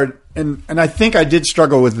is hard, and I think I did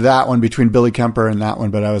struggle with that one between Billy Kemper and that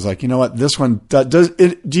one, but I was like, you know what, this one does.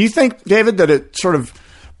 Do you think, David, that it sort of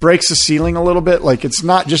breaks the ceiling a little bit? Like, it's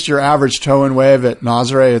not just your average toe-in wave at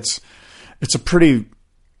Nazare. It's a pretty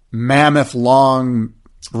mammoth long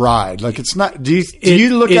ride. Like, it's not. Do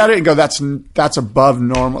you look at it and go, that's above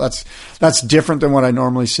normal? That's different than what I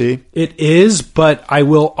normally see. It is, but I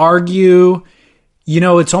will argue.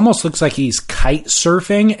 It almost looks like he's kite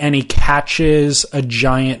surfing and he catches a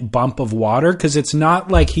giant bump of water, because it's not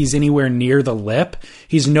like he's anywhere near the lip.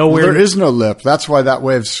 He's nowhere. Well, there is no lip. That's why that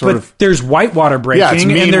wave's sort of. There's whitewater breaking. Yeah, it's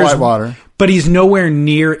mean whitewater. But he's nowhere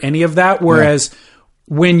near any of that. Whereas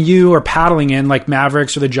when you are paddling in, like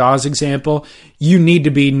Mavericks or the Jaws example, you need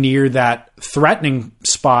to be near that threatening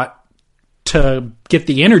spot to get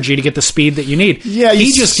the energy, to get the speed that you need. Yeah,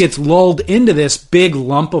 he just gets lulled into this big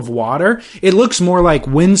lump of water. It looks more like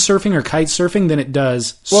windsurfing or kite surfing than it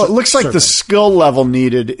does. Well, it looks like the skill level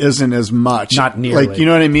needed isn't as much. Not nearly. Like, you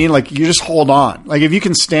know what I mean? Like, you just hold on. Like, if you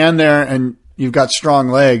can stand there and you've got strong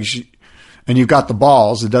legs and you've got the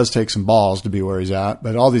balls, it does take some balls to be where he's at.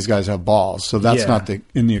 But all these guys have balls, so that's not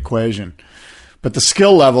in the equation. But the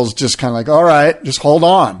skill level is just kind of like, all right, just hold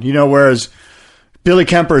on. Whereas Billy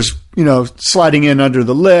Kemper's, sliding in under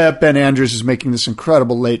the lip. Ben Andrews is making this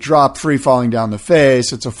incredible late drop, free falling down the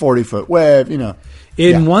face. It's a 40-foot wave,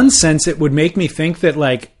 In one sense, it would make me think that,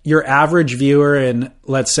 like, your average viewer in,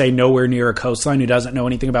 let's say, nowhere near a coastline who doesn't know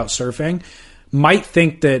anything about surfing might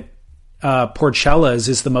think that Porcella's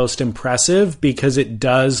is the most impressive because it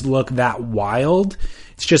does look that wild.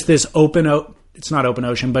 It's just this it's not open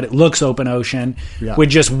ocean, but it looks open ocean with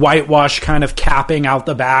just whitewash kind of capping out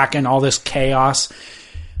the back and all this chaos.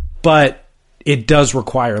 But it does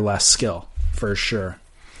require less skill, for sure.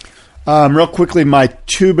 Real quickly, my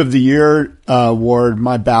Tube of the Year award,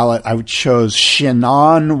 my ballot, I chose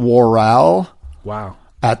Shannon Worrell. Wow.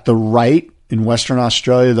 At the right in Western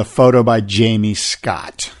Australia, the photo by Jamie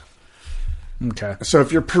Scott. Okay. So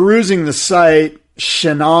if you're perusing the site,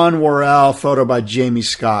 Shannon Worrell, photo by Jamie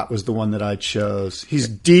Scott, was the one that I chose. He's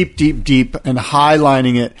deep, deep, deep, and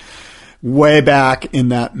highlining it way back in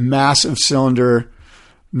that massive cylinder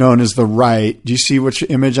known as the right. Do you see which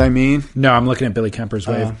image I mean? No, I'm looking at Billy Kemper's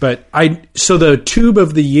wave. But so the Tube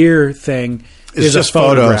of the Year thing is just a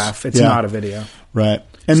photograph. Photos. It's not a video. Right.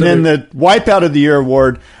 And so then the Wipeout of the Year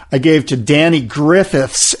award I gave to Danny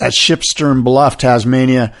Griffiths at Shipstern Bluff,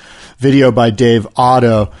 Tasmania. Video by Dave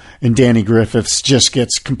Otto, and Danny Griffiths just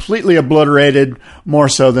gets completely obliterated, more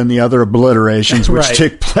so than the other obliterations which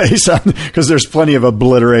take place, because there's plenty of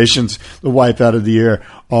obliterations. The Wipeout of the Year,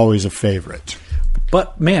 always a favorite.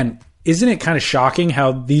 But man, isn't it kind of shocking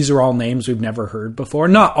how these are all names we've never heard before?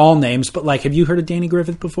 Not all names, but like, have you heard of Danny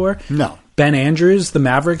Griffith before? No. Ben Andrews, the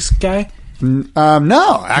Mavericks guy?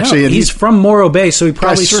 No, actually. No, he's from Morro Bay, so he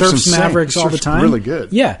probably surfs Mavericks all the time. Really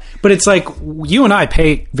good. Yeah, but it's like you and I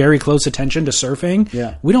pay very close attention to surfing.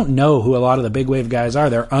 Yeah. We don't know who a lot of the big wave guys are.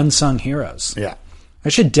 They're unsung heroes. Yeah. I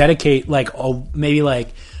should dedicate maybe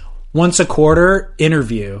once a quarter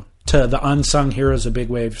interview to the unsung heroes of big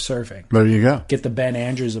wave surfing. There you go. Get the Ben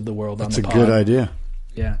Andrews of the world on the pod. That's a good idea.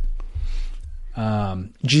 Yeah.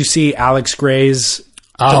 Did you see Alex Gray's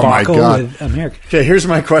Oh, my God. with American. Okay, here's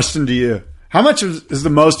my question to you. How much is the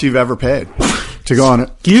most you've ever paid to go on it?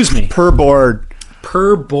 Excuse me. Per board.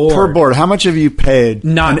 Per board. Per board. How much have you paid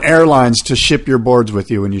Not- on airlines to ship your boards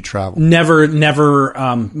with you when you travel? Never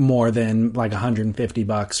more than like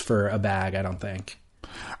 $150 for a bag, I don't think.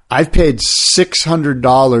 I've paid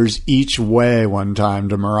 $600 each way one time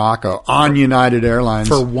to Morocco on United Airlines.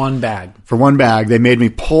 For one bag. For one bag. They made me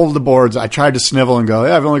pull the boards. I tried to snivel and go,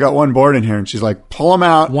 I've only got one board in here. And she's like, pull them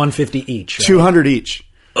out. $150 each. Right? $200 each.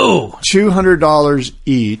 Oh. $200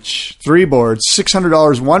 each. 3 boards.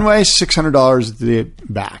 $600 one way, $600 the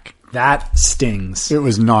back. That stings. It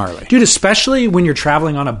was gnarly. Dude, especially when you're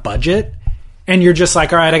traveling on a budget and you're just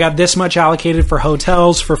like, all right, I got this much allocated for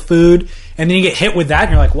hotels, for food. And then you get hit with that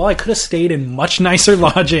and you're like, well, I could have stayed in much nicer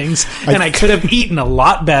lodgings and I could have eaten a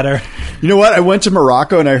lot better. You know what? I went to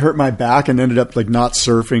Morocco and I hurt my back and ended up like not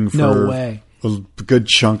surfing for No way. a good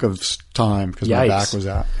chunk of time because my back was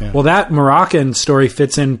out. Yeah. Well, that Moroccan story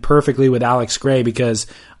fits in perfectly with Alex Gray because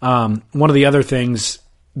one of the other things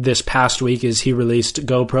this past week is he released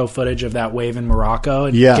GoPro footage of that wave in Morocco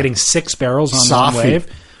and getting 6 barrels on one wave.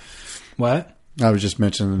 What? I was just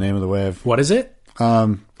mentioning the name of the wave. What is it?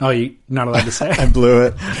 You're not allowed to say? I blew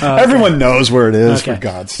it. Everyone knows where it is, for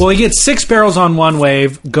God's sake. Well, he gets 6 barrels on one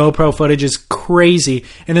wave. GoPro footage is crazy.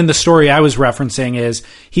 And then the story I was referencing is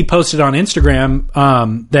he posted on Instagram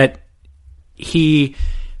that he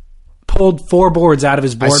pulled 4 boards out of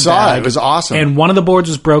his board I saw bag. it. It was awesome. And one of the boards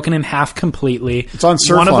was broken in half completely. It's on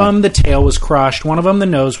Surfline. One of them, the tail was crushed. One of them, the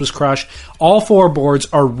nose was crushed. All 4 boards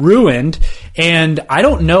are ruined. And I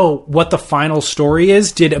don't know what the final story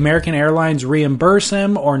is. Did American Airlines reimburse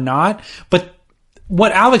him or not? But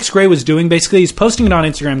what Alex Gray was doing, basically, he's posting it on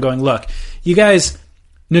Instagram going, look, you guys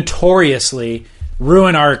notoriously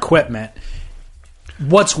ruin our equipment.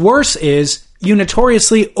 What's worse is you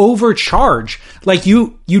notoriously overcharge. Like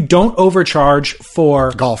you don't overcharge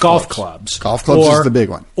for golf clubs. Golf clubs is the big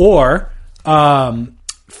one. Or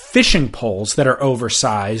fishing poles that are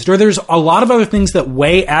oversized. Or there's a lot of other things that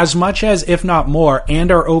weigh as much as, if not more,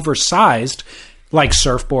 and are oversized, like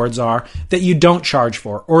surfboards are, that you don't charge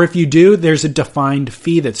for. Or if you do, there's a defined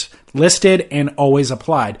fee that's listed and always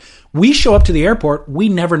applied. We show up to the airport, we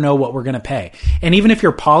never know what we're going to pay. And even if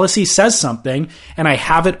your policy says something, and I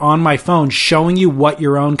have it on my phone showing you what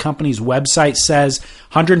your own company's website says,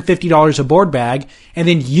 $150 a board bag, and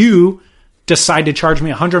then you decide to charge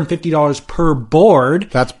me $150 per board.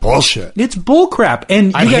 That's bullshit. It's bullcrap.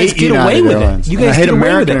 And I you guys hate get United away with Airlines. it. You And I guys hate get away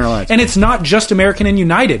American with it. Airlines. And it's not just American and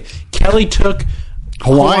United. Kelly took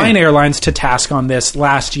Hawaiian Airlines to task on this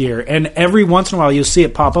last year. And every once in a while, you'll see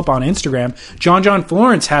it pop up on Instagram. John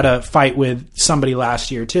Florence had a fight with somebody last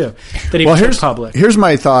year, too, that he took public. Here's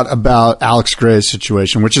my thought about Alex Gray's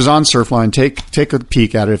situation, which is on Surfline. Take a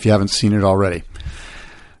peek at it if you haven't seen it already.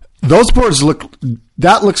 Those boards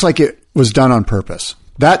looks like it was done on purpose.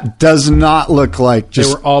 That does not look like just...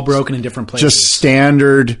 They were all broken in different places. Just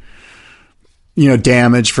standard...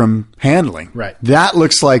 damage from handling. Right. That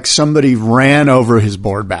looks like somebody ran over his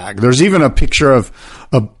board bag. There's even a picture of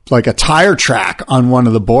a tire track on one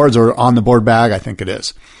of the boards, or on the board bag, I think it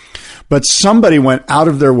is. But somebody went out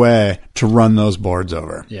of their way to run those boards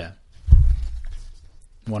over. Yeah.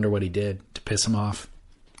 Wonder what he did to piss him off.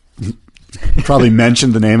 Probably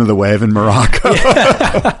mentioned the name of the wave in Morocco.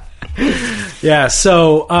 Yeah.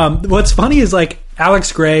 So what's funny is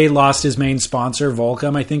Alex Gray lost his main sponsor,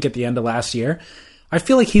 Volcom, I think at the end of last year. I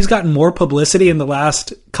feel like he's gotten more publicity in the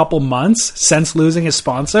last couple months since losing his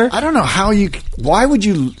sponsor. I don't know why would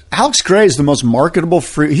you... Alex Gray is the most marketable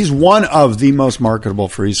he's one of the most marketable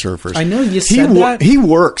free surfers. I know you said that. He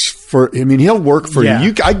works he'll work for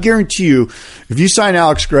you. I guarantee you, if you sign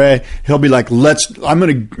Alex Gray, he'll be like,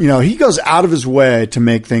 he goes out of his way to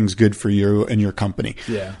make things good for you and your company.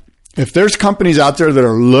 Yeah. If there's companies out there that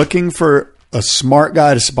are looking for a smart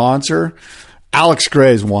guy to sponsor, Alex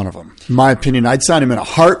Gray is one of them. In my opinion, I'd sign him in a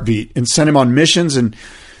heartbeat and send him on missions. And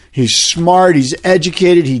he's smart. He's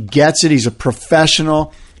educated. He gets it. He's a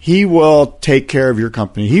professional. He will take care of your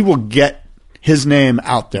company. He will get his name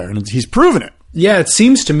out there. And he's proven it. Yeah, it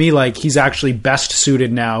seems to me like he's actually best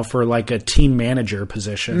suited now for a team manager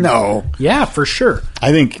position. No. Yeah, for sure.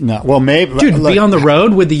 I think no. Well, maybe. Dude, be on the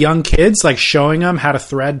road with the young kids, showing them how to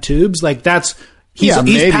thread tubes. That's... He's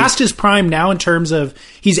past his prime now in terms of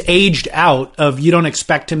he's aged out of you don't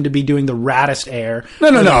expect him to be doing the raddest air.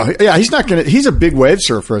 No. Yeah, he's not going to. He's a big wave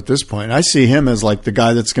surfer at this point. I see him as the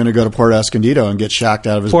guy that's going to go to Puerto Escondido and get shacked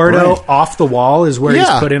out of his brain. Off the wall is where he's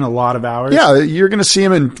put in a lot of hours. Yeah, you're going to see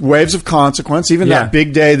him in waves of consequence. Even that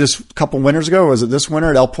big day this couple winters ago, was it this winter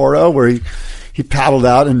at El Porto, where he paddled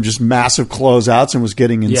out in just massive closeouts and was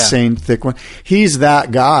getting insane thick one. He's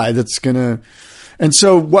that guy that's going to, and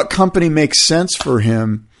so what company makes sense for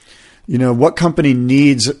him? You know, what company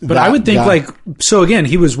needs But I would think guy? So again,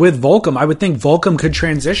 he was with Volcom. I would think Volcom could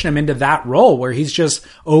transition him into that role where he's just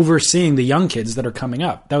overseeing the young kids that are coming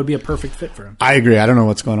up. That would be a perfect fit for him. I agree. I don't know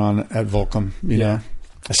what's going on at Volcom. You know,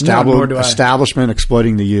 establishment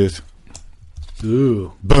exploiting the youth.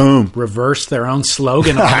 Ooh. Boom. Reverse their own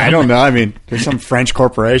slogan. I don't know. I mean, there's some French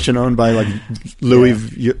corporation owned by like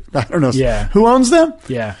Louis. I don't know. Yeah. Who owns them?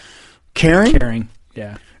 Yeah. Kering?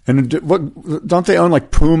 Yeah. And what don't they own like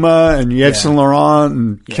Puma and Yves Saint Laurent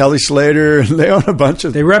and Kelly Slater? And they own a bunch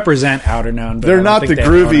of. They represent Outerknown, but they're not the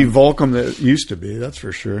groovy Volcom that used to be. That's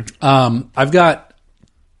for sure. I've got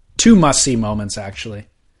 2 must-see moments actually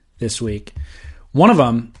this week. One of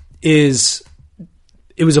them is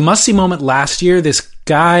it was a must-see moment last year. This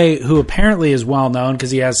guy who apparently is well known because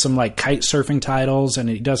he has some like kite surfing titles and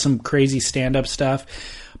he does some crazy stand-up stuff.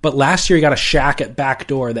 But last year he got a shack at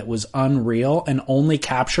Backdoor that was unreal and only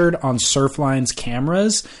captured on Surfline's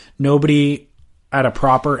cameras. Nobody at a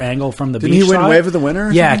proper angle from the beach. Didn't he win Wave of the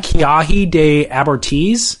Winter? Yeah, Kiahi de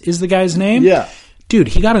Abertiz is the guy's name. Yeah. Dude,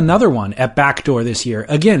 he got another one at Backdoor this year.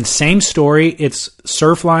 Again, same story. It's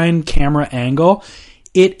Surfline camera angle.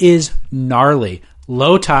 It is gnarly.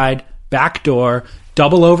 Low tide, Backdoor,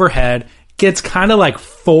 double overhead. Gets kind of like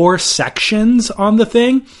 4 sections on the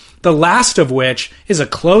thing. The last of which is a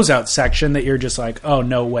closeout section that you're just like, oh,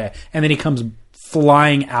 no way. And then he comes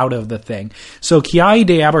flying out of the thing. So Kiahi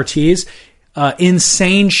de Abertiz,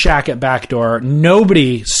 insane shack at Backdoor.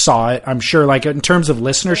 Nobody saw it, I'm sure. Like in terms of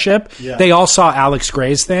listenership, they all saw Alex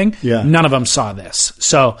Gray's thing. Yeah. None of them saw this.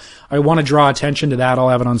 So I want to draw attention to that. I'll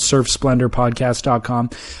have it on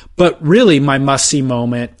surfsplendorpodcast.com. But really my must-see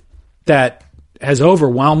moment that has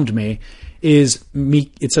overwhelmed me is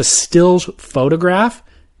it's a still photograph.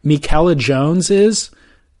 Michaela Jones's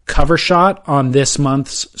cover shot on this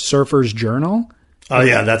month's Surfer's Journal. Oh,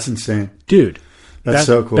 yeah, that's insane. Dude. That's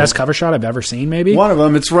so cool. Best cover shot I've ever seen, maybe? One of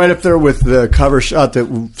them. It's right up there with the cover shot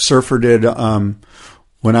that Surfer did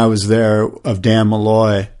when I was there of Dan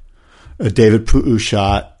Malloy, a David Pu'u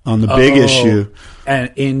shot on the big issue.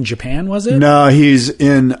 And in Japan, was it? No, he's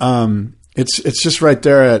in it's just right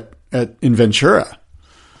there in Ventura.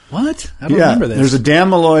 What? I don't remember this. There's a Dan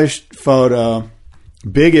Malloy photo.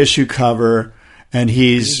 Big issue cover, and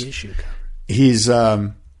he's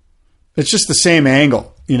it's just the same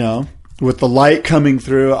angle, you know, with the light coming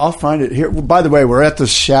through. I'll find it here. By the way, we're at the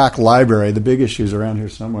Shack Library. The big issue's around here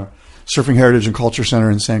somewhere. Surfing Heritage and Culture Center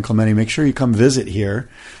in San Clemente. Make sure you come visit here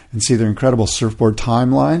and see their incredible surfboard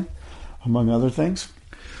timeline, among other things.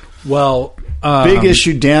 Well, big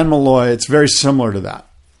issue Dan Malloy. It's very similar to that.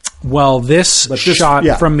 Well, this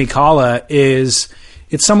shot from Mikala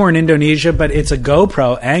it's somewhere in Indonesia, but it's a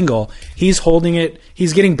GoPro angle. He's holding it.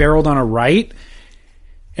 He's getting barreled on a right,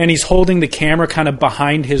 and he's holding the camera kind of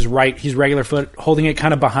behind his regular foot, holding it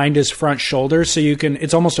kind of behind his front shoulder. So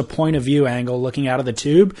it's almost a point of view angle looking out of the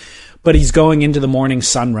tube, but he's going into the morning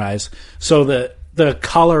sunrise. So the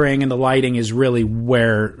coloring and the lighting is really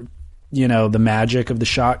where, you know, the magic of the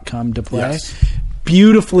shot come to play. Yes.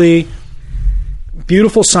 Beautiful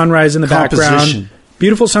sunrise in the background.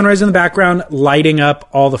 Beautiful sunrise in the background, lighting up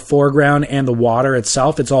all the foreground and the water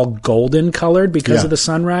itself. It's all golden colored because of the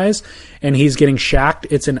sunrise, and he's getting shacked.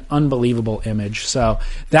 It's an unbelievable image. So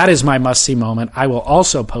that is my must-see moment. I will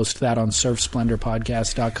also post that on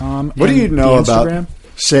surfsplendorpodcast.com. What do you know about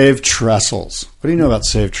Save Trestles? What do you know about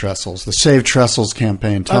Save Trestles? The Save Trestles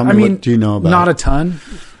campaign. Tell me, what do you know about it? Not a ton.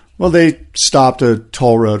 Well, they stopped a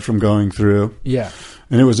toll road from going through. Yeah.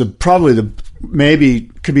 And it was maybe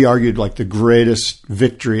could be argued like the greatest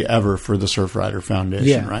victory ever for the Surfrider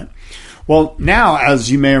Foundation, right? Well, now,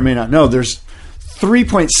 as you may or may not know, there's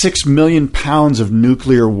 3.6 million pounds of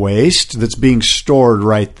nuclear waste that's being stored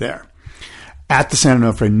right there at the San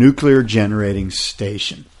Onofre Nuclear Generating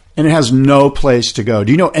Station. And it has no place to go.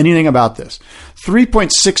 Do you know anything about this?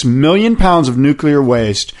 3.6 million pounds of nuclear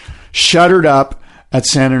waste shuttered up at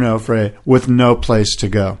San Onofre with no place to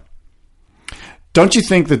go. Don't you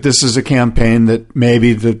think that this is a campaign that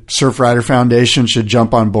maybe the Surfrider Foundation should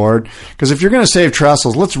jump on board? Because if you're going to save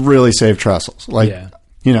trestles, let's really save trestles.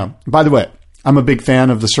 You know, by the way, I'm a big fan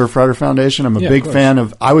of the Surfrider Foundation. I'm a big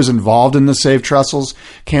fan I was involved in the Save Trestles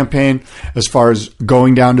campaign as far as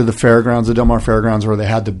going down to the fairgrounds, the Del Mar Fairgrounds, where they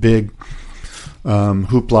had the big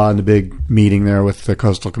hoopla and the big meeting there with the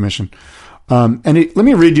Coastal Commission. Let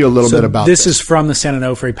me read you a little bit about this. This is from the San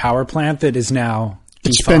Onofre power plant that is now...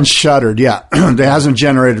 It's been shuttered, yeah. It hasn't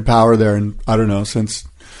generated power there in, I don't know, since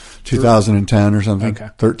 2010 or something. Okay.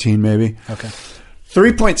 13 maybe. Okay.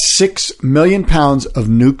 3.6 million pounds of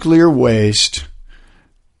nuclear waste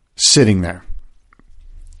sitting there.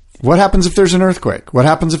 What happens if there's an earthquake? What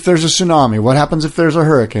happens if there's a tsunami? What happens if there's a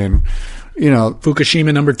hurricane?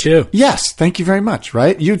 Fukushima number 2. Yes, thank you very much,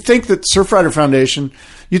 right? You'd think that Surfrider Foundation,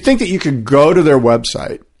 you'd think that you could go to their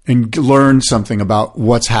website and learn something about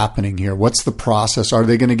what's happening here. What's the process? Are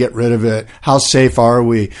they going to get rid of it? How safe are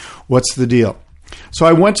we? What's the deal? So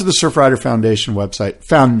I went to the Surfrider Foundation website,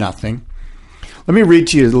 found nothing. Let me read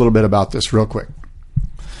to you a little bit about this real quick.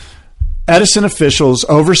 Edison officials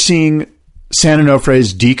overseeing San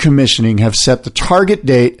Onofre's decommissioning have set the target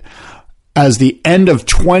date as the end of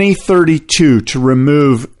 2032 to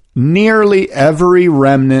remove nearly every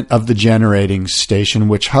remnant of the generating station,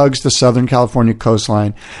 which hugs the Southern California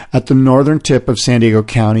coastline at the northern tip of San Diego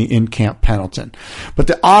County in Camp Pendleton. But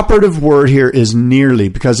the operative word here is nearly,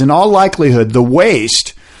 because in all likelihood, the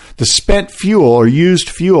waste, the spent fuel or used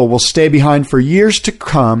fuel, will stay behind for years to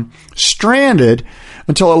come, stranded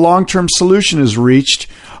until a long-term solution is reached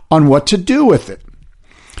on what to do with it.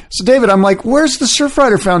 So, David, I'm like, where's the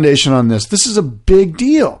Surfrider Foundation on this? This is a big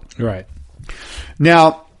deal. Right.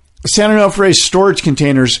 Now, San Onofre's storage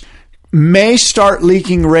containers may start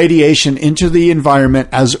leaking radiation into the environment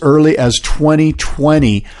as early as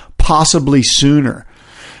 2020, possibly sooner.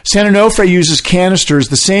 San Onofre uses canisters,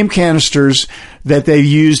 the same canisters that they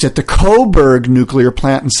used at the Coburg nuclear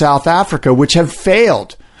plant in South Africa, which have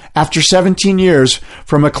failed after 17 years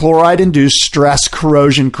from a chloride-induced stress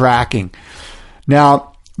corrosion cracking. Now,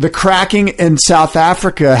 the cracking in South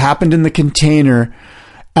Africa happened in the container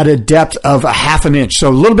at a depth of a half an inch. So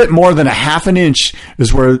a little bit more than a half an inch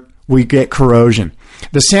is where we get corrosion.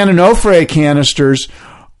 The San Onofre canisters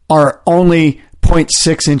are only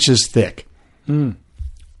 0.6 inches thick.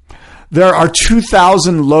 There are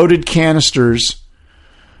 2,000 loaded canisters.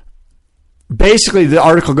 Basically, the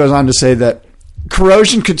article goes on to say that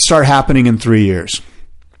corrosion could start happening in 3 years.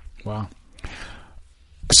 Wow.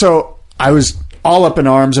 So I was all up in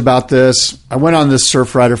arms about this. I went on this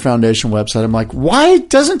Surfrider Foundation website. I'm like, why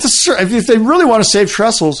doesn't if they really want to save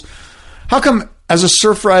trestles, how come as a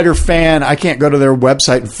Surfrider fan, I can't go to their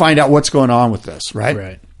website and find out what's going on with this, right?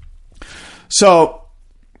 Right. So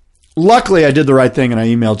luckily I did the right thing and I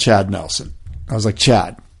emailed Chad Nelson. I was like,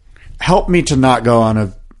 Chad, help me to not go on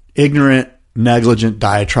a ignorant, negligent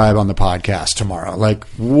diatribe on the podcast tomorrow. Like,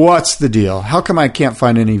 what's the deal? How come I can't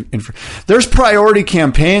find any info? There's priority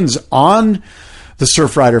campaigns on the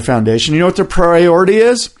Surfrider Foundation. You know what their priority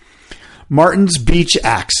is? Martin's Beach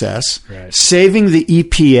access, right, saving the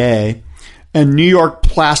EPA, and New York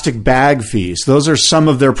plastic bag fees. Those are some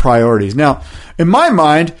of their priorities. Now, in my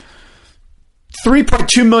mind,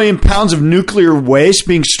 3.2 million pounds of nuclear waste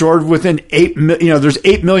being stored within there's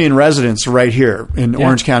 8 million residents right here in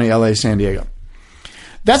Orange County, LA, San Diego.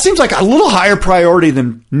 That seems like a little higher priority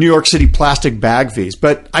than New York City plastic bag fees,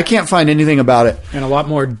 but I can't find anything about it. And a lot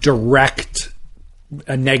more direct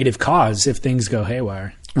a negative cause if things go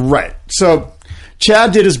haywire. Right. So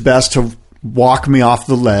Chad did his best to walk me off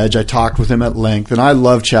the ledge. I talked with him at length, and I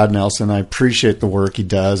love Chad Nelson. I appreciate the work he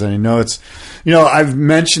does. And I know it's, I've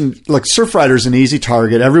mentioned, look, Surfrider is an easy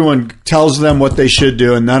target. Everyone tells them what they should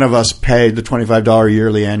do, and none of us pay the $25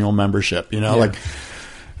 yearly annual membership. Like,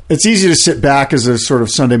 it's easy to sit back as a sort of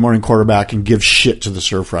Sunday morning quarterback and give shit to the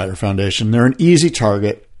Surfrider Foundation. They're an easy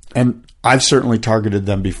target, and I've certainly targeted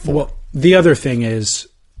them before. Well, the other thing is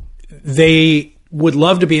they would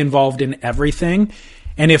love to be involved in everything.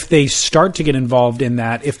 And if they start to get involved in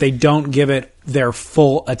that, if they don't give it their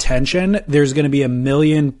full attention, there's going to be a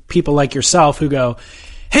million people like yourself who go,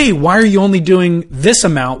 hey, why are you only doing this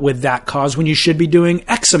amount with that cause when you should be doing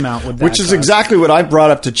X amount with that Which is cause? exactly what I brought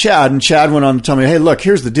up to Chad, and Chad went on to tell me, hey, look,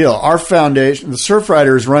 here's the deal. Our foundation, the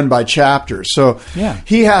Surfrider, is run by chapters. So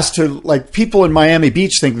he has to, like, people in Miami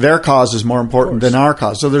Beach think their cause is more important than our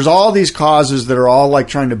cause. So there's all these causes that are all like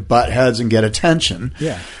trying to butt heads and get attention.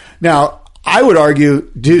 Yeah. Now, I would argue,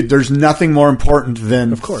 dude, there's nothing more important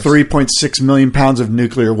than 3.6 million pounds of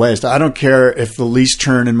nuclear waste. I don't care if the lease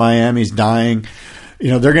turn in Miami is dying.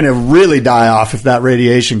 They're going to really die off if that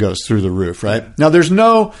radiation goes through the roof, right? Now, there's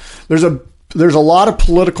a lot of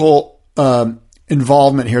political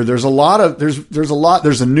involvement here. There's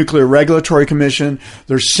a Nuclear Regulatory Commission.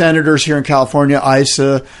 There's senators here in California,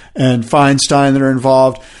 Issa and Feinstein, that are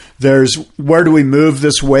involved. There's where do we move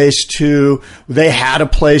this waste to? They had a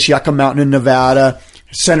place, Yucca Mountain in Nevada.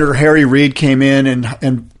 Senator Harry Reid came in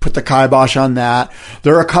and put the kibosh on that.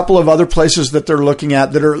 There are a couple of other places that they're looking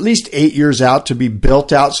at that are at least 8 years out to be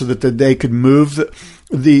built out so that they could move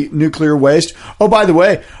the nuclear waste. Oh, by the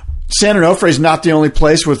way, San Onofre is not the only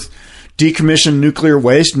place with decommissioned nuclear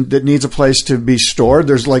waste that needs a place to be stored.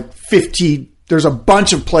 There's like 50 there's a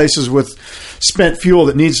bunch of places with spent fuel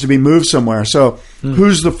that needs to be moved somewhere. So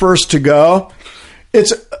who's the first to go?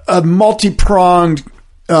 It's a multi-pronged,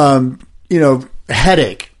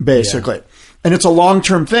 headache, basically. Yeah. And it's a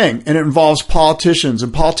long-term thing, and it involves politicians.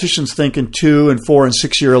 And politicians think in 2 and 4 and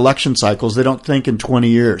 6 year election cycles. They don't think in 20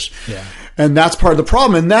 years. Yeah. And that's part of the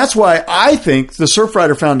problem. And that's why I think the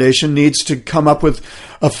Surfrider Foundation needs to come up with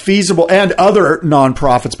a feasible, and other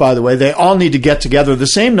nonprofits, by the way, they all need to get together. The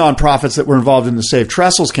same nonprofits that were involved in the Save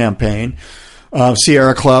Trestles campaign,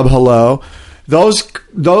 Sierra Club, hello. Those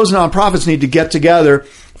nonprofits need to get together,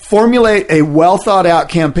 formulate a well thought out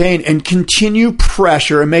campaign, and continue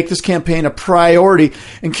pressure and make this campaign a priority,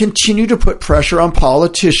 and continue to put pressure on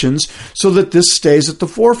politicians so that this stays at the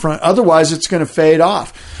forefront. Otherwise, it's going to fade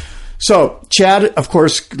off. So Chad, of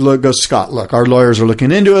course, goes, Scott, look, our lawyers are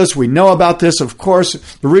looking into us. We know about this. Of course,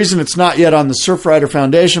 the reason it's not yet on the Surfrider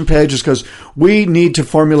Foundation page is because we need to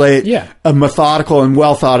formulate a methodical and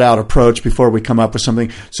well thought out approach before we come up with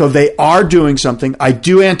something. So they are doing something. I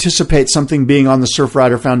do anticipate something being on the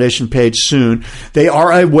Surfrider Foundation page soon. They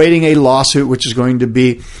are awaiting a lawsuit, which is going to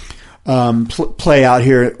be play out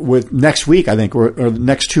here with next week, I think, or the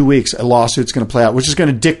next 2 weeks. A lawsuit's going to play out, which is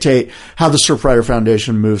going to dictate how the Surfrider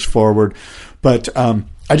Foundation moves forward. But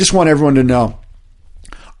I just want everyone to know,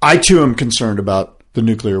 I too am concerned about the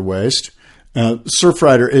nuclear waste.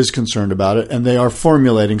 Surfrider is concerned about it, and they are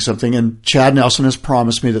formulating something. And Chad Nelson has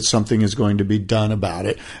promised me that something is going to be done about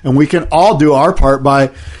it. And we can all do our part by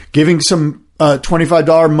giving some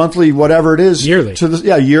 $25 monthly, whatever it is, yearly to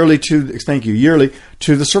the yearly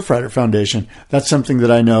to the Surfrider Foundation. That's something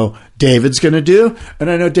that I know David's going to do, and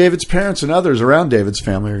I know David's parents and others around David's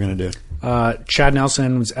family are going to do. Chad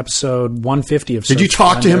Nelson was episode 150 of. Did you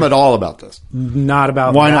talk to him at all about this? Not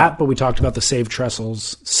about that, but we talked about the Save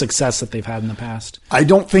Trestles success that they've had in the past. I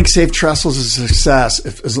don't think Save Trestles is a success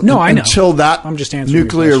until that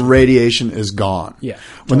nuclear radiation is gone. Yeah.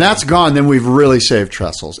 When that's gone, then we've really saved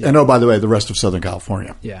Trestles. Yeah. And oh, by the way, the rest of Southern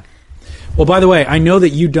California. Yeah. Well, by the way, I know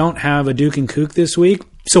that you don't have a Duke and Kook this week,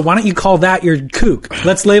 so why don't you call that your kook?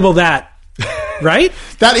 Let's label that. Right?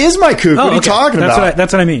 That is my kook. What are you talking about?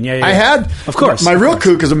 That's what I mean. Yeah. I had, of course. My real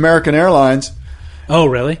kook is American Airlines. Oh,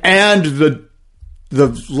 really? And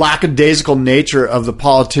the lackadaisical nature of the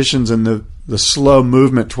politicians and the slow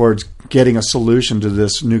movement towards getting a solution to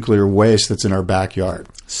this nuclear waste that's in our backyard.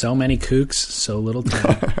 So many kooks, so little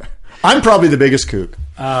time. I'm probably the biggest kook.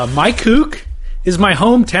 My kook is my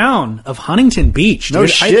hometown of Huntington Beach. No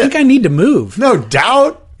shit. I think I need to move. No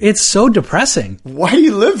doubt. It's so depressing. Why do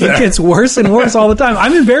you live there? It gets worse and worse all the time.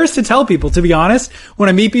 I'm embarrassed to tell people, to be honest. When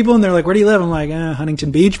I meet people and they're like, where do you live? I'm like, Huntington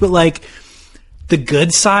Beach. But like the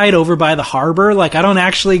good side over by the harbor, like I don't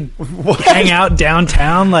actually hang out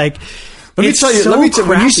downtown. Like, let me tell you,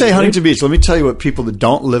 when you say Huntington Beach, let me tell you what people that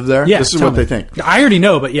don't live there, this is what they think. I already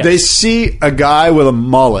know, but yeah. They see a guy with a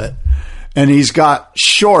mullet and he's got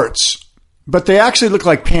shorts, but they actually look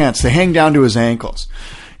like pants. They hang down to his ankles.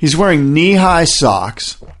 He's wearing knee-high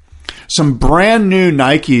socks, some brand new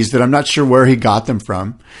Nikes that I'm not sure where he got them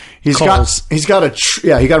from. He got them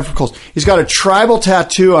from Kohl's. He's got a tribal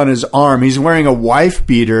tattoo on his arm. He's wearing a wife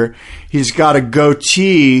beater. He's got a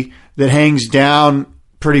goatee that hangs down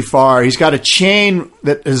pretty far. He's got a chain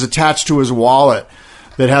that is attached to his wallet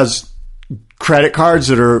that has credit cards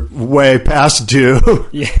that are way past due.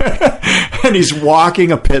 Yeah. And he's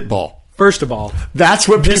walking a pit bull. First of all, that's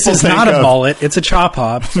what people think of. This is not a mullet; it's a chop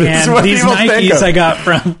hop. And these Nikes I got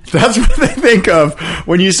from. That's what they think of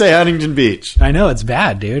when you say Huntington Beach. I know it's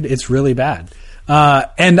bad, dude. It's really bad.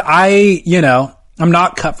 And I'm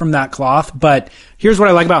not cut from that cloth. But here's what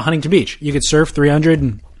I like about Huntington Beach: you could surf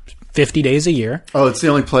 350 days a year. Oh, it's the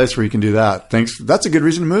only place where you can do that. Thanks. That's a good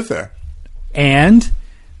reason to move there. And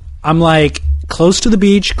I'm like, close to the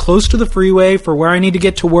beach, close to the freeway for where I need to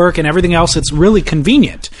get to work and everything else. It's really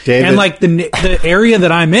convenient. David. And like the area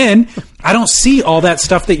that I'm in, I don't see all that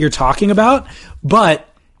stuff that you're talking about, but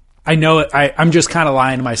I know it. I'm just kind of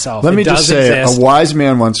lying to myself. Let me just say, a wise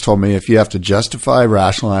man once told me, if you have to justify,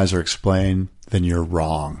 rationalize, or explain, then you're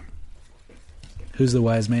wrong. Who's the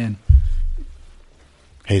wise man?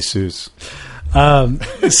 Jesus.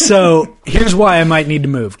 So here's why I might need to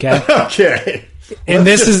move. Okay. Okay. And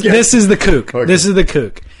this is the kook. Okay. This is the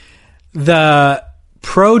kook. The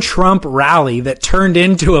pro-Trump rally that turned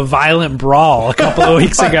into a violent brawl a couple of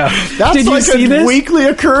weeks ago. Did you see this? Weekly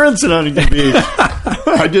occurrence in Huntington Beach.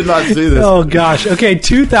 I did not see this. Oh gosh. Okay,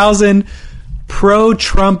 2,000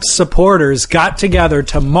 pro-Trump supporters got together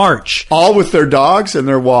to march, all with their dogs and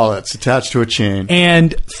their wallets attached to a chain.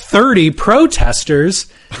 And 30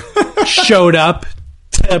 protesters showed up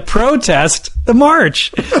to protest the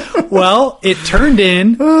march. Well, it turned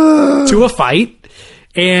into a fight.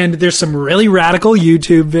 And there's some really radical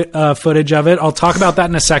YouTube footage of it. I'll talk about that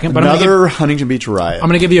in a second. But another Huntington Beach riot. I'm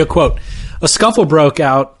going to give you a quote. A scuffle broke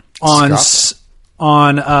out on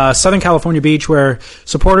Southern California Beach where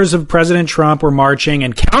supporters of President Trump were marching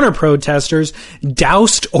and counter-protesters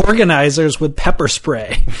doused organizers with pepper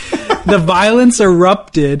spray. The violence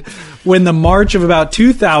erupted when the march of about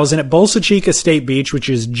 2,000 at Bolsa Chica State Beach, which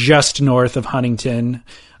is just north of Huntington,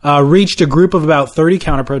 reached a group of about 30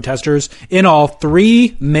 counter-protesters. In all,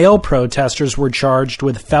 3 male protesters were charged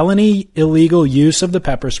with felony illegal use of the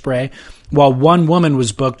pepper spray, while 1 woman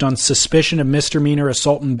was booked on suspicion of misdemeanor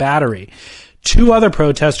assault and battery. 2 other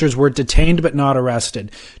protesters were detained but not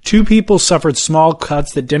arrested. 2 people suffered small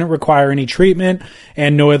cuts that didn't require any treatment,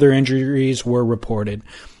 and no other injuries were reported.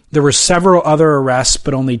 There were several other arrests,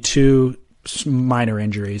 but only 2 minor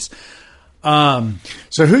injuries.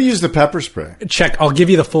 So who used the pepper spray? Check. I'll give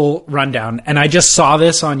you the full rundown. And I just saw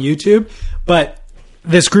this on YouTube, but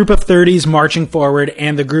this group of 30s marching forward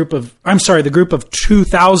and the group of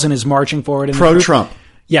 2,000 is marching forward. And Pro-Trump.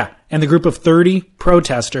 Yeah. And the group of 30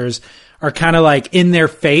 protesters are kind of like in their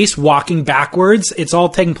face, walking backwards. It's all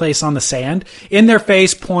taking place on the sand, in their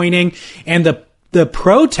face, pointing, and the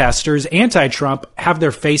protesters, anti-Trump, have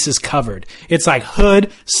their faces covered. It's like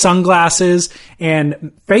hood, sunglasses,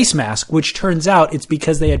 and face mask, which turns out it's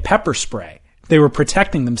because they had pepper spray. They were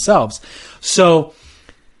protecting themselves. So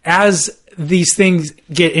as these things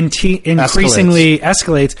get increasingly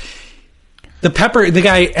escalates, the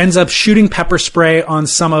guy ends up shooting pepper spray on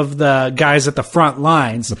some of the guys at the front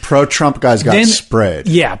lines. The pro-Trump guys got sprayed.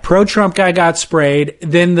 Yeah, pro-Trump guy got sprayed.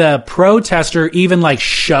 Then the protester even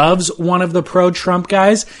shoves one of the pro-Trump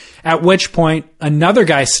guys, at which point another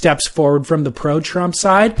guy steps forward from the pro-Trump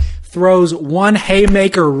side, throws one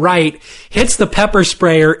haymaker right, hits the pepper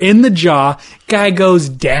sprayer in the jaw, guy goes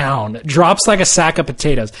down, drops like a sack of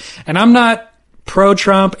potatoes. And I'm not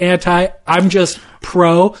pro-Trump, I'm just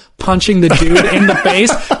pro punching the dude in the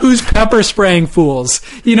face who's pepper spraying fools.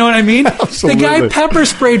 You know what I mean? Absolutely. The guy pepper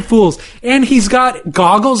sprayed fools, and he's got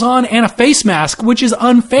goggles on and a face mask, which is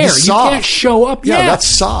unfair. He's you soft. Can't show up. Yeah, that's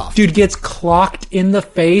soft. Dude gets clocked in the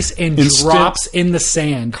face and drops in the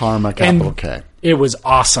sand. Karma, capital K. It was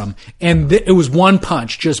awesome. And it was one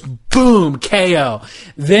punch, just boom, KO.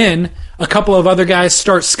 Then a couple of other guys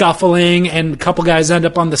start scuffling, and a couple guys end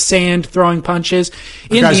up on the sand throwing punches.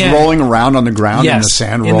 The guys rolling around on the ground in the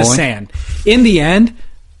sand rolling? In the sand. In the end,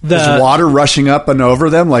 there's water rushing up and over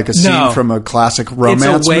them like a scene from a classic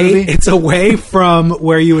romance movie? It's away from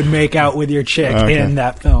where you would make out with your chick in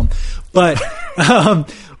that film. But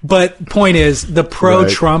point is, the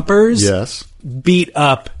pro-Trumpers beat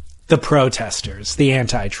up the protesters, the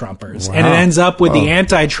anti-Trumpers. Wow. And it ends up with the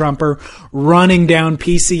anti-Trumper running down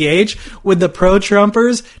PCH with the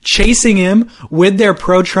pro-Trumpers chasing him with their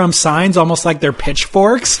pro-Trump signs, almost like their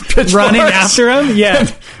pitchforks. Running after him. Yeah.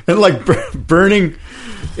 and burning.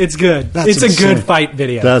 It's good. It's insane. A good fight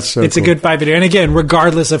video. It's cool. A good fight video. And again,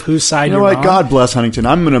 regardless of whose side you're on. God bless Huntington.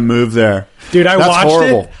 I'm going to move there. Dude, I watched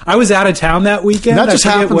it. I was out of town that weekend. And that just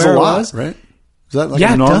happens a lot, right? Is that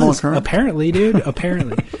a normal occurrence? Apparently, dude.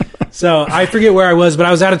 Apparently. So I forget where I was, but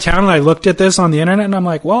I was out of town and I looked at this on the internet and I'm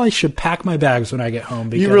like, well, I should pack my bags when I get home.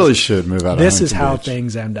 Because you really should move out of This is how Beach.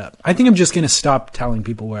 things end up. I think I'm just going to stop telling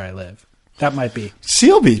people where I live. That might be.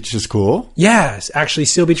 Seal Beach is cool. Yes. Actually,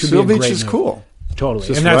 Seal Beach would be a great Seal Beach is move. Cool.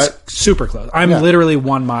 Totally. And that's super close. I'm literally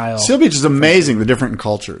 1 mile. Seal Beach is amazing, the different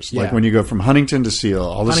cultures. Like when you go from Huntington to Seal,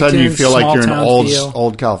 all of a sudden you feel like you're in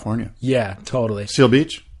old California. Yeah, totally. Seal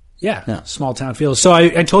Beach? Yeah, small town feel. So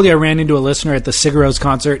I told you I ran into a listener at the Sigur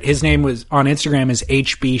concert. His name was on Instagram is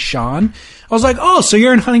HB Sean. I was like, oh, so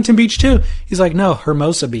you're in Huntington Beach too? He's like, no,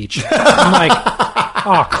 Hermosa Beach. I'm like,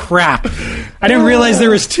 oh, crap. I didn't realize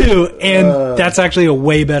there was 2, and that's actually a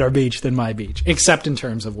way better beach than my beach, except in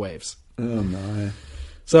terms of waves. Oh, my.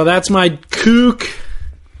 So that's my kook,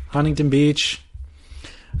 Huntington Beach.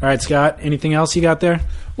 All right, Scott, anything else you got there?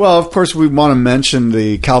 Well, of course, we want to mention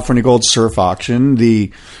the California Gold Surf Auction.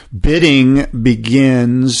 The bidding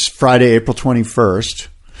begins Friday, April 21st,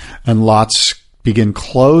 and lots begin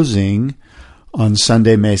closing on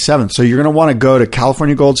Sunday, May 7th. So you're going to want to go to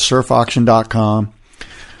CaliforniaGoldSurfAuction.com,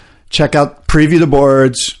 check out, preview the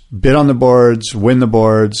boards, bid on the boards, win the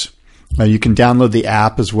boards. You can download the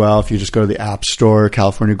app as well if you just go to the App Store,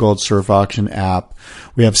 California Gold Surf Auction app.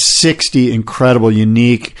 We have 60 incredible,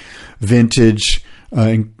 unique, vintage,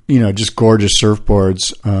 just gorgeous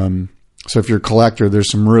surfboards. So if you're a collector,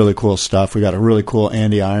 there's some really cool stuff. We got a really cool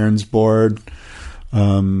Andy Irons board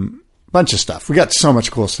bunch of stuff. We got so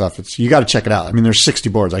much cool stuff. You got to check it out. I mean, there's 60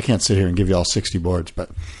 boards. I can't sit here and give you all 60 boards, but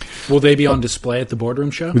will they be on display at the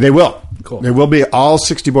Boardroom Show? They will. Cool. They will be. All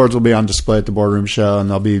 60 boards will be on display at the Boardroom Show, and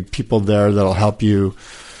there'll be people there that'll help you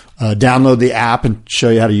download the app and show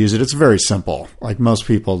you how to use it. It's very simple. Like most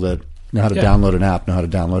people that know how to download an app know how to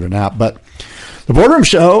download an app. But the Boardroom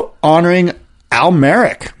Show honoring Al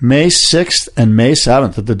Merrick, May 6th and May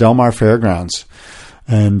 7th at the Del Mar Fairgrounds,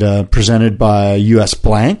 and presented by US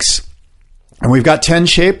Blanks. And we've got 10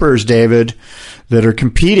 shapers, David, that are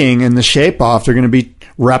competing in the shape-off. They're going to be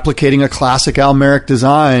replicating a classic Al Merrick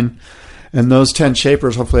design. And those 10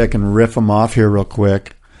 shapers, hopefully I can riff them off here real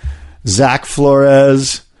quick. Zach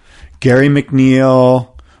Flores, Gary McNeil,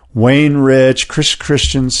 Wayne Rich, Chris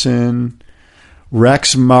Christensen,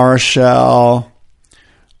 Rex Marshall,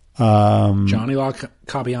 Johnny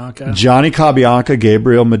Cabianca. Johnny Cabianca,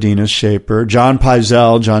 Gabriel Medina's shaper. John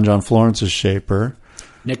Pizell, John Florence's shaper.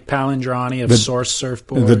 Nick Palandrani of Source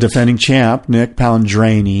Surfboards. The defending champ, Nick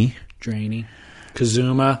Palandrani.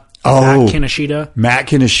 Kazuma. Oh, Matt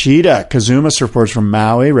Kinoshita. Kazuma Surfboards from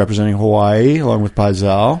Maui, representing Hawaii, along with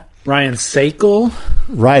Pizell. Ryan Sakel.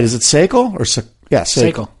 Right. Is it Sakel? Yeah,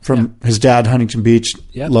 Sakel. From his dad, Huntington Beach,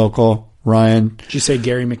 local. Ryan. Did you say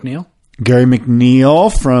Gary McNeil? Gary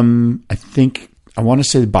McNeil from, I want to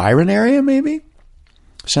say the Byron area, maybe?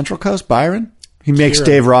 Central Coast, Byron? He makes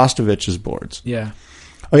Dave Rostovich's boards. Yeah.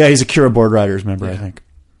 Oh, yeah, he's a Kira Board Riders member, I think.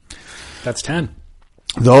 That's 10.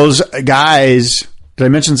 Those guys, did I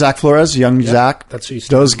mention Zach Flores, young Zach? That's who you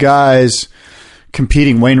started. Those guys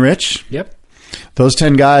competing, Wayne Rich. Yep. Those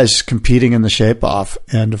 10 guys competing in the shape-off.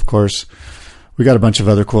 And, of course, we got a bunch of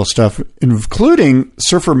other cool stuff, including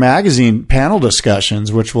Surfer Magazine panel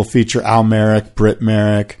discussions, which will feature Al Merrick, Britt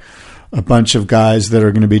Merrick, a bunch of guys that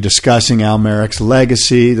are going to be discussing Al Merrick's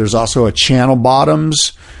legacy. There's also a Channel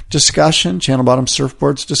Bottoms discussion, Channel Bottoms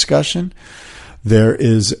surfboards discussion. There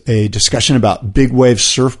is a discussion about big wave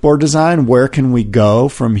surfboard design. Where can we go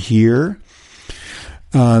from here?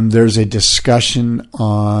 There's a discussion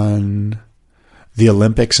on the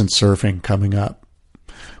Olympics and surfing coming up.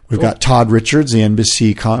 We've got Todd Richards, the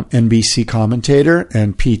NBC commentator,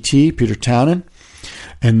 and PT, Peter Townend,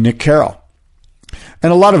 and Nick Carroll.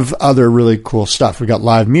 And a lot of other really cool stuff. We got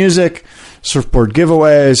live music, surfboard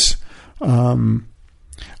giveaways,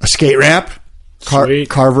 a skate ramp,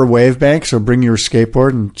 Carver Wave Bank. So bring your skateboard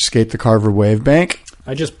and skate the Carver Wave Bank.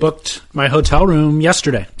 I just booked my hotel room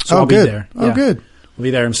yesterday, so I'll be there. Oh, good. I'll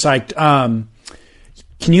be there. I'm psyched.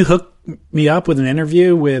 Can you hook me up with an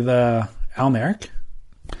interview with Al Merrick?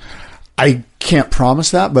 I can't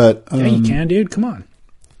promise that, but yeah, you can, dude. Come on,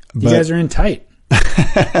 you guys are in tight.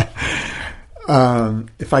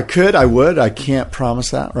 If I could, I would. I can't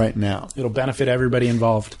promise that right now. It'll benefit everybody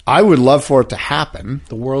involved. I would love for it to happen.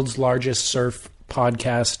 The world's largest surf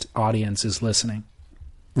podcast audience is listening.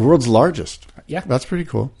 The world's largest. Yeah. That's pretty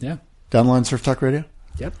cool. Yeah. Down the line Surf Talk Radio?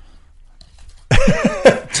 Yep.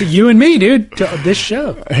 To you and me, dude. To this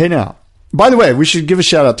show. Hey, now. By the way, we should give a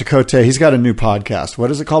shout out to Cote. He's got a new podcast.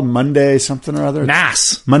 What is it called? Monday something or other?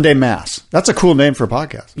 Mass. Monday Mass. That's a cool name for a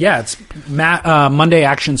podcast. Yeah, it's Monday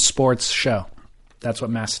Action Sports Show. That's what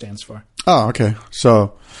Mass stands for. Oh, okay.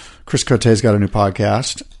 So Chris Cote's got a new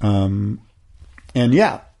podcast. And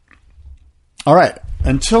yeah. All right.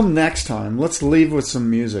 Until next time, let's leave with some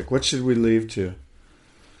music. What should we leave to?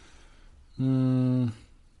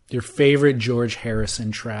 Your favorite George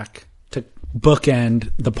Harrison track to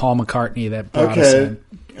bookend the Paul McCartney that brought us in.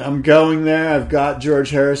 I'm going there. I've got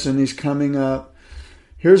George Harrison. He's coming up.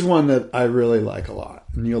 Here's one that I really like a lot.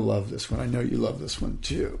 And you'll love this one. I know you love this one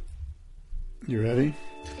too. You ready?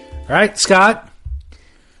 All right, Scott.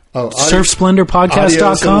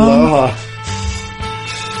 SurfSplendorPodcast.com. A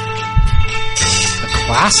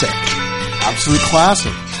classic. Absolute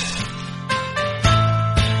classic.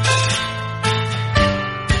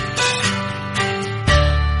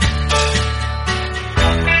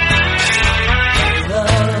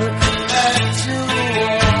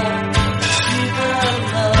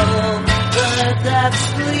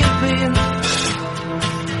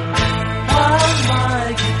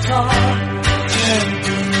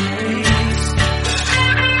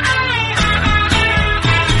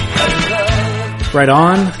 Right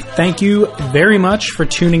on. Thank you very much for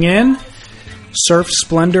tuning in.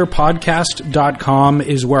 SurfSplendorPodcast.com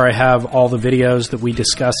is where I have all the videos that we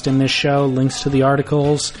discussed in this show, links to the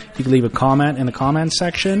articles. You can leave a comment in the comments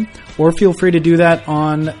section, or feel free to do that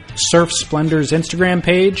on Surf Splendor's Instagram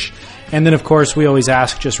page. And then, of course, we always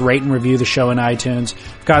ask, just rate and review the show in iTunes.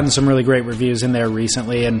 We've gotten some really great reviews in there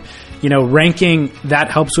recently. And, ranking,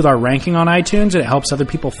 that helps with our ranking on iTunes, and it helps other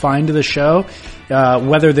people find the show,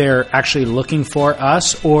 whether they're actually looking for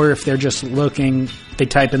us or if they're just looking, they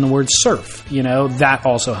type in the word surf, that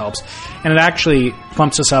also helps. And it actually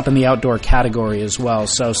bumps us up in the outdoor category as well.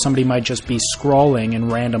 So somebody might just be scrolling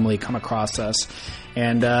and randomly come across us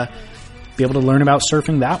and be able to learn about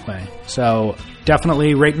surfing that way. So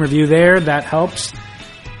definitely rate and review there. That helps.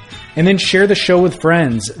 And then share the show with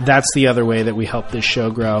friends. That's the other way that we help this show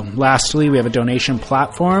grow. Lastly, we have a donation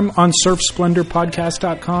platform on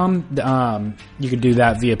surfsplendorpodcast.com. You can do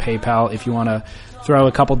that via PayPal. If you want to throw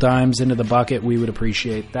a couple dimes into the bucket, we would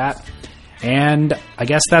appreciate that. And I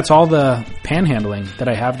guess that's all the panhandling that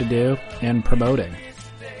I have to do and promoting.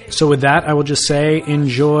 So with that, I will just say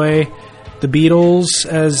enjoy the Beatles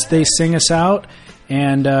as they sing us out.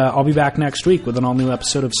 And I'll be back next week with an all-new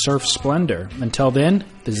episode of Surf Splendor. Until then,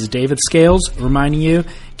 this is David Scales reminding you,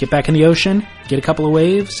 get back in the ocean, get a couple of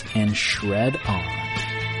waves, and shred on.